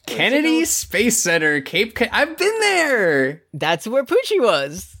 Kennedy Space Center, I've been there! That's where Poochie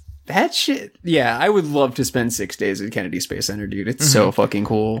was. That shit. Yeah, I would love to spend 6 days at Kennedy Space Center, dude. It's so fucking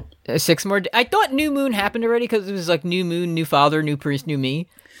cool. 6 more. I thought New Moon happened already because it was like New Moon, New Father, New Priest, New Me.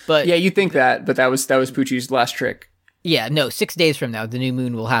 But Yeah, you'd think that, but that was Poochie's last trick. yeah, no. 6 days from now, the New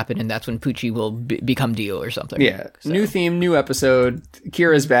Moon will happen, and that's when Poochie will become Dio or something. Yeah. New theme, new episode.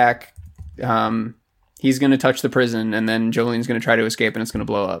 Kira's back. He's going to touch the prison, and then Jolene's going to try to escape, and it's going to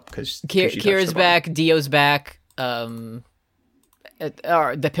blow up because Kira's back. Dio's back. The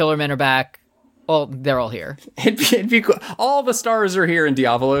Pillarmen are back. Well, they're all here. It'd be cool. All the stars are here, and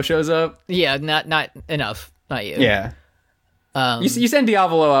Diavolo shows up. Yeah, not enough. Not you. Yeah. You send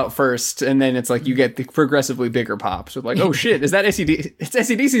Diavolo out first, and then it's like you get the progressively bigger pops with like, oh shit, is that SCD? It's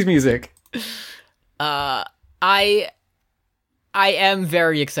SCDC's music. I am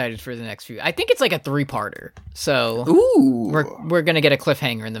very excited for the next few. I think it's like a 3-parter. So Ooh. we're gonna get a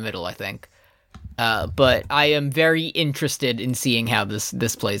cliffhanger in the middle, I think. But I am very interested in seeing how this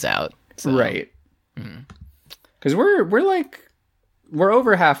plays out. So. Right. Because we're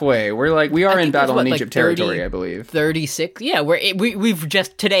over halfway. We are in think there's, Battle in like, Egypt 30 territory, I believe. 36. Yeah, we've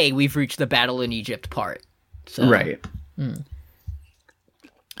just today we've reached the Battle in Egypt part. So Right.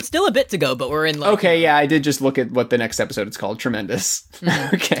 still a bit to go, but we're in like Okay, yeah, I did just look at what the next episode is called. Tremendous.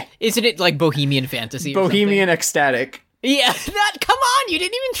 Okay. Isn't it like Bohemian Fantasy? Or Bohemian Ecstatic. something? Yeah, come on, you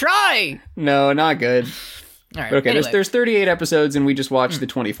didn't even try. No, not good. All right. But okay, anyway. there's 38 episodes, and we just watched the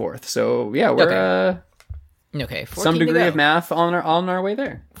 24th. So yeah, we're Okay, 14 some to degree go. of math on our way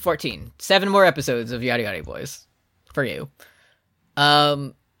there. 14. 7 more episodes of Yada Yada Boys for you.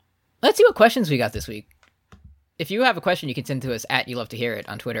 Let's see what questions we got this week. If you have a question, you can send to us at You Love to Hear It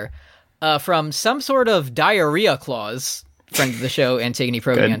on Twitter. From some sort of diarrhea clause, friend of the show, Antigone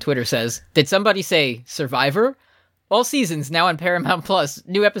Probing Good. on Twitter says, did somebody say Survivor? All seasons now on Paramount Plus.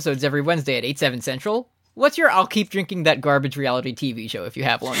 New episodes every Wednesday at 8/7 Central. What's your I'll keep drinking that garbage reality TV show if you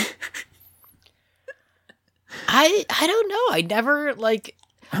have one? I don't know. I never like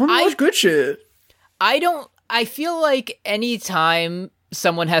I don't know much good shit. I feel like anytime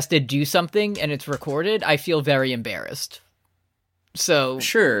someone has to do something and it's recorded, I feel very embarrassed. So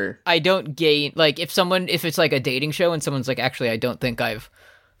Sure. I don't gain like if it's like a dating show and someone's like, actually, I don't think I've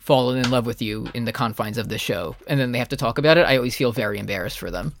fallen in love with you in the confines of the show, and then they have to talk about it, I always feel very embarrassed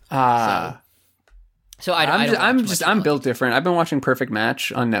for them. So I'm built different. I've been watching Perfect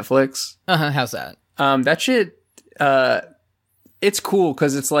Match on Netflix. How's that? That shit, it's cool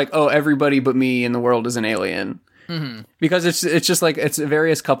because it's like, oh, everybody but me in the world is an alien. because it's just like it's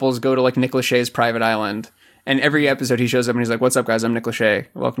various couples go to like Nick Lachey's private island, and every episode he shows up and he's like, "What's up, guys? I'm Nick Lachey.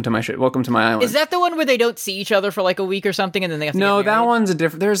 Welcome to my island." Is that the one where they don't see each other for like a week or something, and then they have to No, get married? that one's a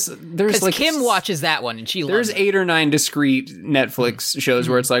different. There's like Kim watches that one and she loves there's it. 8 or 9 discrete Netflix shows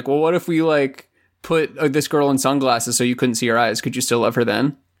where it's like, well, what if we like put this girl in sunglasses so you couldn't see her eyes? Could you still love her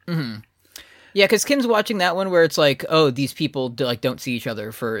then? Yeah, because Kim's watching that one where it's like, oh, these people don't see each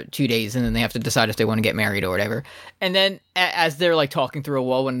other for 2 days, and then they have to decide if they want to get married or whatever. And then as they're like talking through a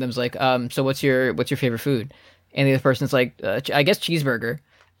wall, one of them's like, so what's your favorite food? And the other person's like, I guess cheeseburger.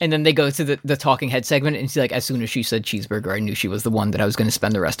 And then they go to the talking head segment, and she's like, as soon as she said cheeseburger, I knew she was the one that I was going to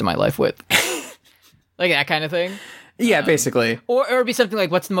spend the rest of my life with. Like that kind of thing. Yeah, basically. Or it'd be something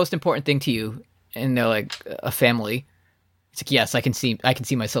like, what's the most important thing to you? And they're like, a family. It's like, yes, I can see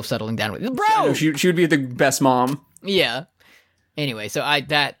myself settling down with bro. She would be the best mom. Yeah. Anyway, so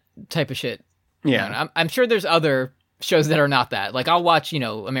that type of shit. Yeah. I'm sure there's other shows that are not that. Like I'll watch,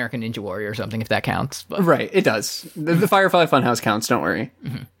 American Ninja Warrior or something if that counts. But Right, it does. The Firefly Funhouse counts. Don't worry.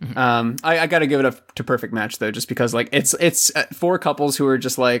 I got to give it up to Perfect Match though, just because like it's 4 couples who are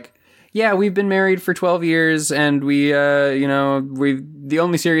just like, yeah, we've been married for 12 years, and we the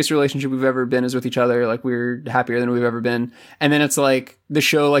only serious relationship we've ever been is with each other. Like we're happier than we've ever been. And then it's like the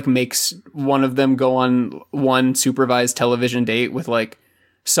show like makes one of them go on one supervised television date with like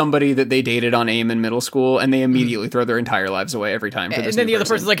somebody that they dated on AIM in middle school, and they immediately throw their entire lives away every time. For this and then new the other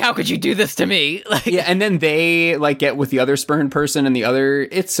person. person's like, how could you do this to me? Like, Yeah, and then they like get with the other spurned person and the other.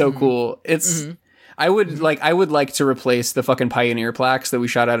 It's so cool. It's I would like to replace the fucking Pioneer plaques that we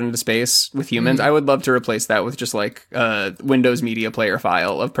shot out into space with humans. I would love to replace that with just like a Windows Media Player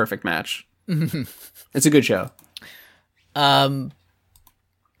file of Perfect Match. It's a good show.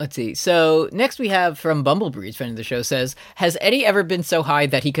 Let's see. So next we have from Bumblebreeze, friend of the show, says, has Eddie ever been so high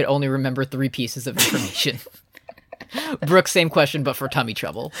that he could only remember 3 pieces of information? Brooke, same question, but for tummy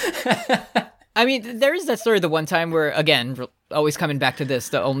trouble. I mean, there is that story the one time where, again, always coming back to this,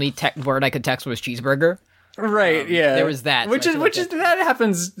 the only word I could text was cheeseburger. Right, yeah. There was that. Which so is that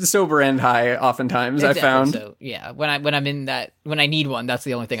happens sober and high oftentimes, exactly. I found. So, yeah, when I'm in that, when I need one, that's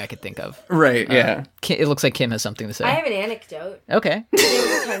the only thing I could think of. Right, yeah. It looks like Kim has something to say. I have an anecdote. Okay. There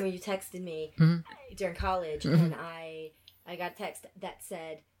was a time when you texted me during college, and I got a text that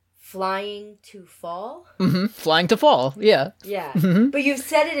said, flying to fall. Flying to fall. Yeah. Yeah. But you've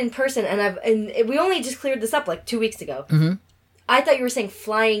said it in person, and we only just cleared this up like 2 weeks ago. I thought you were saying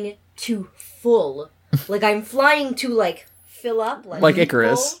flying to full. Like I'm flying to like fill up. Like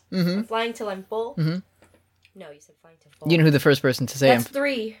Icarus. I'm flying till I'm full. No, you said flying to full. You know who the first person to say That's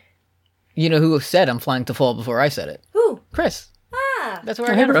 3. You know who said I'm flying to fall before I said it? Who? Chris. Ah. That's where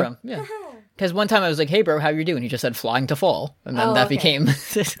I hey, got it bro. from. Yeah. Because one time I was like, hey, bro, how you doing? He just said flying to fall. And then that okay. became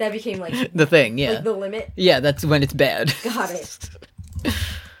That became like the thing. Yeah. like the limit. Yeah, that's when it's bad. Got it.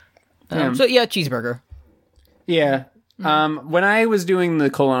 So, yeah, cheeseburger. Yeah. When I was doing the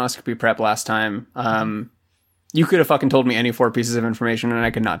colonoscopy prep last time, you could have fucking told me any 4 pieces of information and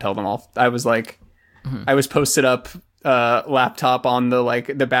I could not tell them all. I was like, I was posted up, laptop on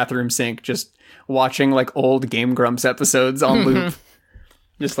the bathroom sink, just watching like old Game Grumps episodes on loop.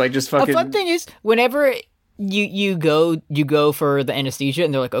 just fucking. A fun thing is, whenever you go for the anesthesia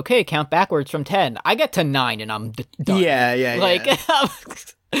and they're like, okay, count backwards from 10. I get to 9 and I'm done. Yeah. Like,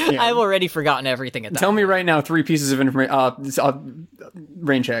 Yeah. I've already forgotten everything at that Tell me right now 3 pieces of information.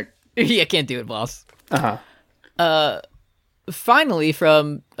 Rain check. Yeah, can't do it, boss. Uh-huh. Finally,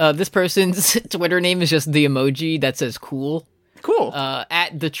 from this person's Twitter name is just the emoji that says cool. Cool.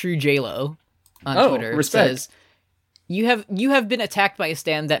 At the true JLo on Oh, Twitter respect. says, you have been attacked by a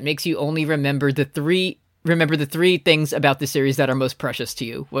stand that makes you only remember the 3 things about the series that are most precious to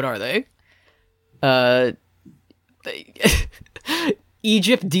you. What are they?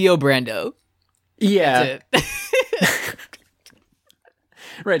 Egypt Dio Brando. Yeah. That's it.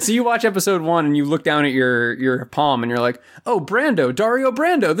 Right. So you watch episode 1 and you look down at your palm and you're like, oh, Brando, Dario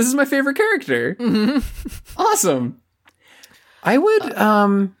Brando. This is my favorite character. Awesome. I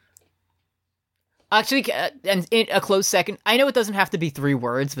would, Actually, and in a close second, I know it doesn't have to be 3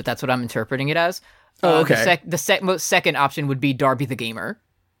 words, but that's what I'm interpreting it as. Oh, okay. The second option would be Darby the Gamer.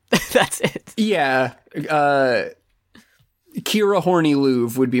 That's it. yeah. Kira Horny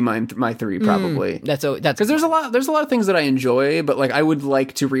Louvre would be my 3 probably. That's Because there's a lot of things that I enjoy, but like I would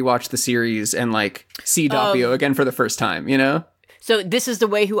like to rewatch the series and like see Doppio again for the first time, you know? So this is the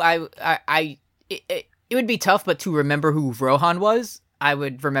way who it would be tough, but to remember who Rohan was, I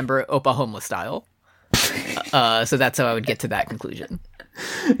would remember Oppa Homeless style. So that's how I would get to that conclusion.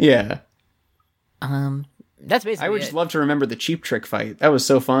 Yeah. That's basically I would it. just love to remember the Cheap Trick fight. That was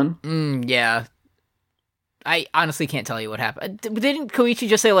so fun. Yeah. I honestly can't tell you what happened. Didn't Koichi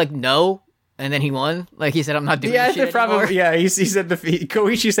just say, like, no? And then he won? Like, he said, I'm not doing this shit anymore? Yeah, he said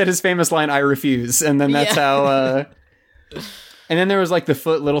Koichi said his famous line, "I refuse," and then that's how. And then there was like the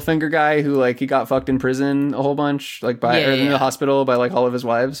Foot Littlefinger guy who like he got fucked in prison a whole bunch, like in the hospital by like all of his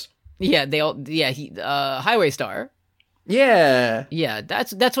wives. Yeah, he Highway Star. Yeah,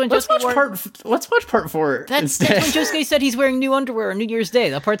 that's when let's Josuke watch part 4. That's when Josuke said he's wearing new underwear on New Year's Day.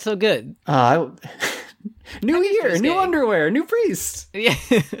 That part's so good. New year, new underwear, new priest. Yeah.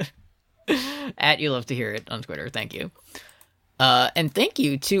 You love to hear it on Twitter. Thank you. And thank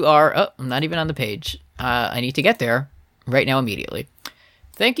you to our. I'm not even on the page. I need to get there right now immediately.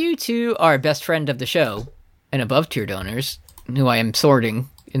 Thank you to our best friend of the show and above tier donors, who I am sorting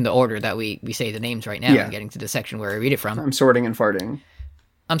in the order that we say the names right now. I'm getting to the section where I read it from. I'm sorting and farting.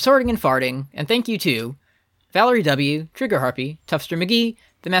 And thank you to Valerie W, Trigger Harpy, Tuffster McGee,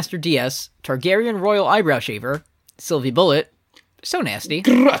 The Master DS, Targaryen Royal Eyebrow Shaver, Sylvie Bullet, So Nasty,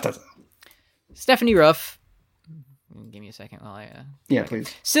 Stephanie Ruff. Give me a second while I. Yeah,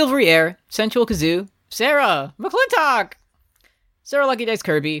 please. Silvery Air, Sensual Kazoo, Sarah McClintock, Sarah Lucky Dice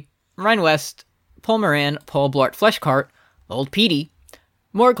Kirby, Ryan West, Paul Moran, Paul Blart Fleshcart, Old Petey,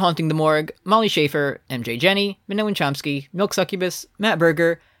 Morgue Haunting the Morgue, Molly Schaefer, MJ Jenny, Minoan Chomsky, Milk Succubus, Matt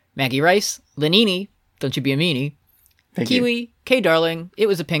Berger, Maggie Rice, Lenini, Don't You Be a Meanie, Kiwi, Kay Darling, It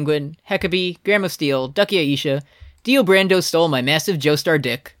Was a Penguin, Heckabee, Graham of Steel, Ducky Aisha, Dio Brando stole my massive Joestar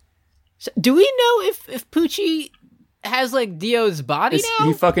dick. So, do we know if Poochie has like Dio's body now?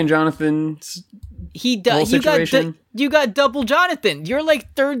 He fucking Jonathan's He does. situation. You got double Jonathan. You're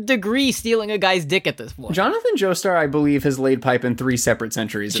like third degree stealing a guy's dick at this point. Jonathan Joestar, I believe, has laid pipe in 3 separate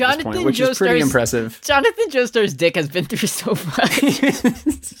centuries at this point, which is pretty impressive. Jonathan Joestar's dick has been through so much.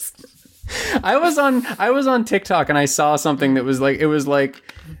 I was on TikTok and I saw something that was like, it was like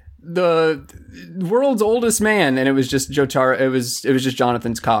the world's oldest man, and it was just Jotaro. It was just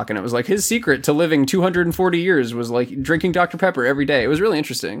Jonathan's cock, and it was like his secret to living 240 years was like drinking Dr. Pepper every day. It was really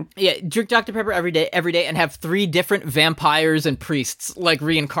interesting. Yeah, drink Dr. Pepper every day, and have 3 different vampires and priests like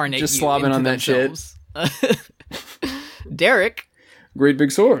reincarnate just you slobbing into on themselves. That shit. Derek, great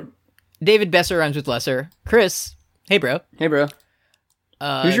big sword. David Besser rhymes with lesser. Chris, hey bro.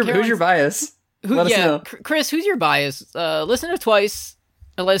 Who's your bias? Let us know. Chris, who's your bias? Listen to twice.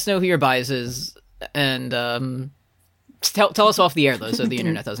 And let us know who your bias is, and tell us off the air though, so the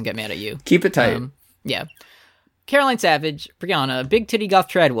internet doesn't get mad at you. Keep it tight. Yeah. Caroline Savage, Brianna, Big Titty Goth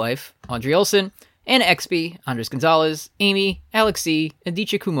Treadwife, Audrey Olson, Anna Exby, Andres Gonzalez, Amy, Alex C,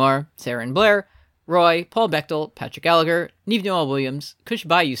 Aditya Kumar, Sarah and Blair, Roy, Paul Bechtel, Patrick Gallagher, Neve Noel Williams, Kush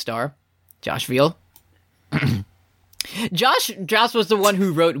Bayou Star, Josh Veal. Josh was the one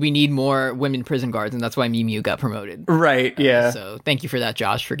who wrote, "We need more women prison guards," and that's why Mew Mew got promoted. Right, yeah. So thank you for that,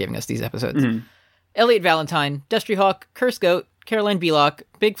 Josh, for giving us these episodes. Elliot Valentine, Dustry Hawk, Curse Goat, Caroline Belock,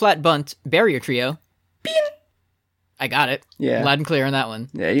 Big Flat Bunt, Barrier Trio. Bean. I got it. Yeah. Loud and clear on that one.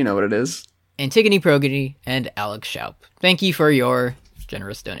 Yeah, you know what it is. Antigone Progony and Alex Schaup. Thank you for your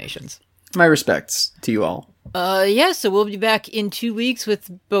generous donations. My respects to you all. Yeah, so we'll be back in 2 weeks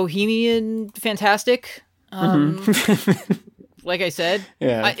with Bohemian Fantastic. Like I said,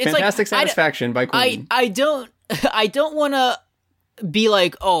 yeah, it's Fantastic like, Satisfaction by Queen. I don't want to be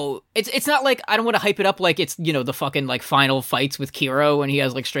like, oh, it's not like I don't want to hype it up like it's, you know, the fucking like final fights with Kiro when he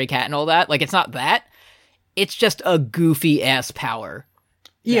has like Stray Cat and all that. Like, it's not that. It's just a goofy ass power.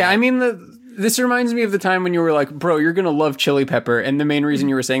 Yeah, I mean, this reminds me of the time when you were like, bro, you're gonna love Chili Pepper, and the main reason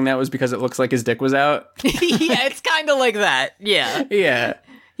you were saying that was because it looks like his dick was out. Yeah, it's kind of like that. Yeah. Yeah.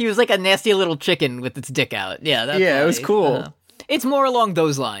 He was like a nasty little chicken with its dick out. Yeah, that's it was cool. It's more along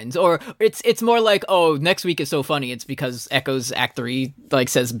those lines, or it's more like, oh, next week is so funny. It's because Echo's Act 3 like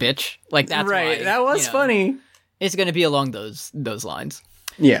says bitch, like that's right. Why, that was funny. It's gonna be along those lines.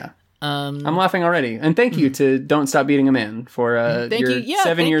 Yeah. I'm laughing already, and thank you to Don't Stop Beating a Man for your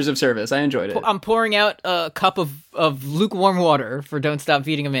 7 years of service. I enjoyed it. I'm pouring out a cup of lukewarm water for Don't Stop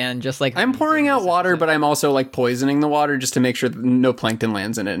Feeding a Man, just like I'm pouring out water, but I'm also like poisoning the water just to make sure that no plankton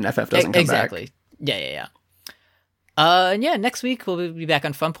lands in it and FF doesn't come back. Exactly. Yeah. Yeah. Next week we'll be back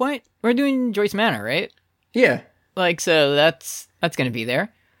on Fun Point. We're doing Joyce Manor, right? Yeah. Like, so that's gonna be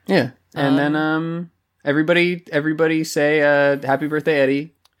there. Yeah, and then everybody say happy birthday,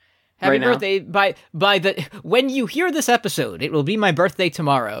 Eddie. Happy birthday! By the when you hear this episode, it will be my birthday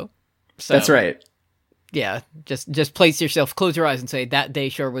tomorrow. So, that's right. Yeah, just place yourself, close your eyes, and say that day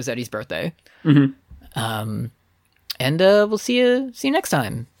sure was Eddie's birthday. Mm-hmm. And we'll see you next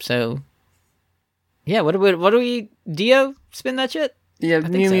time. So, yeah, what do we Dio spin that shit? Yeah,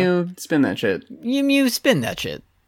 Mew Mew spin that shit. Mew Mew spin that shit.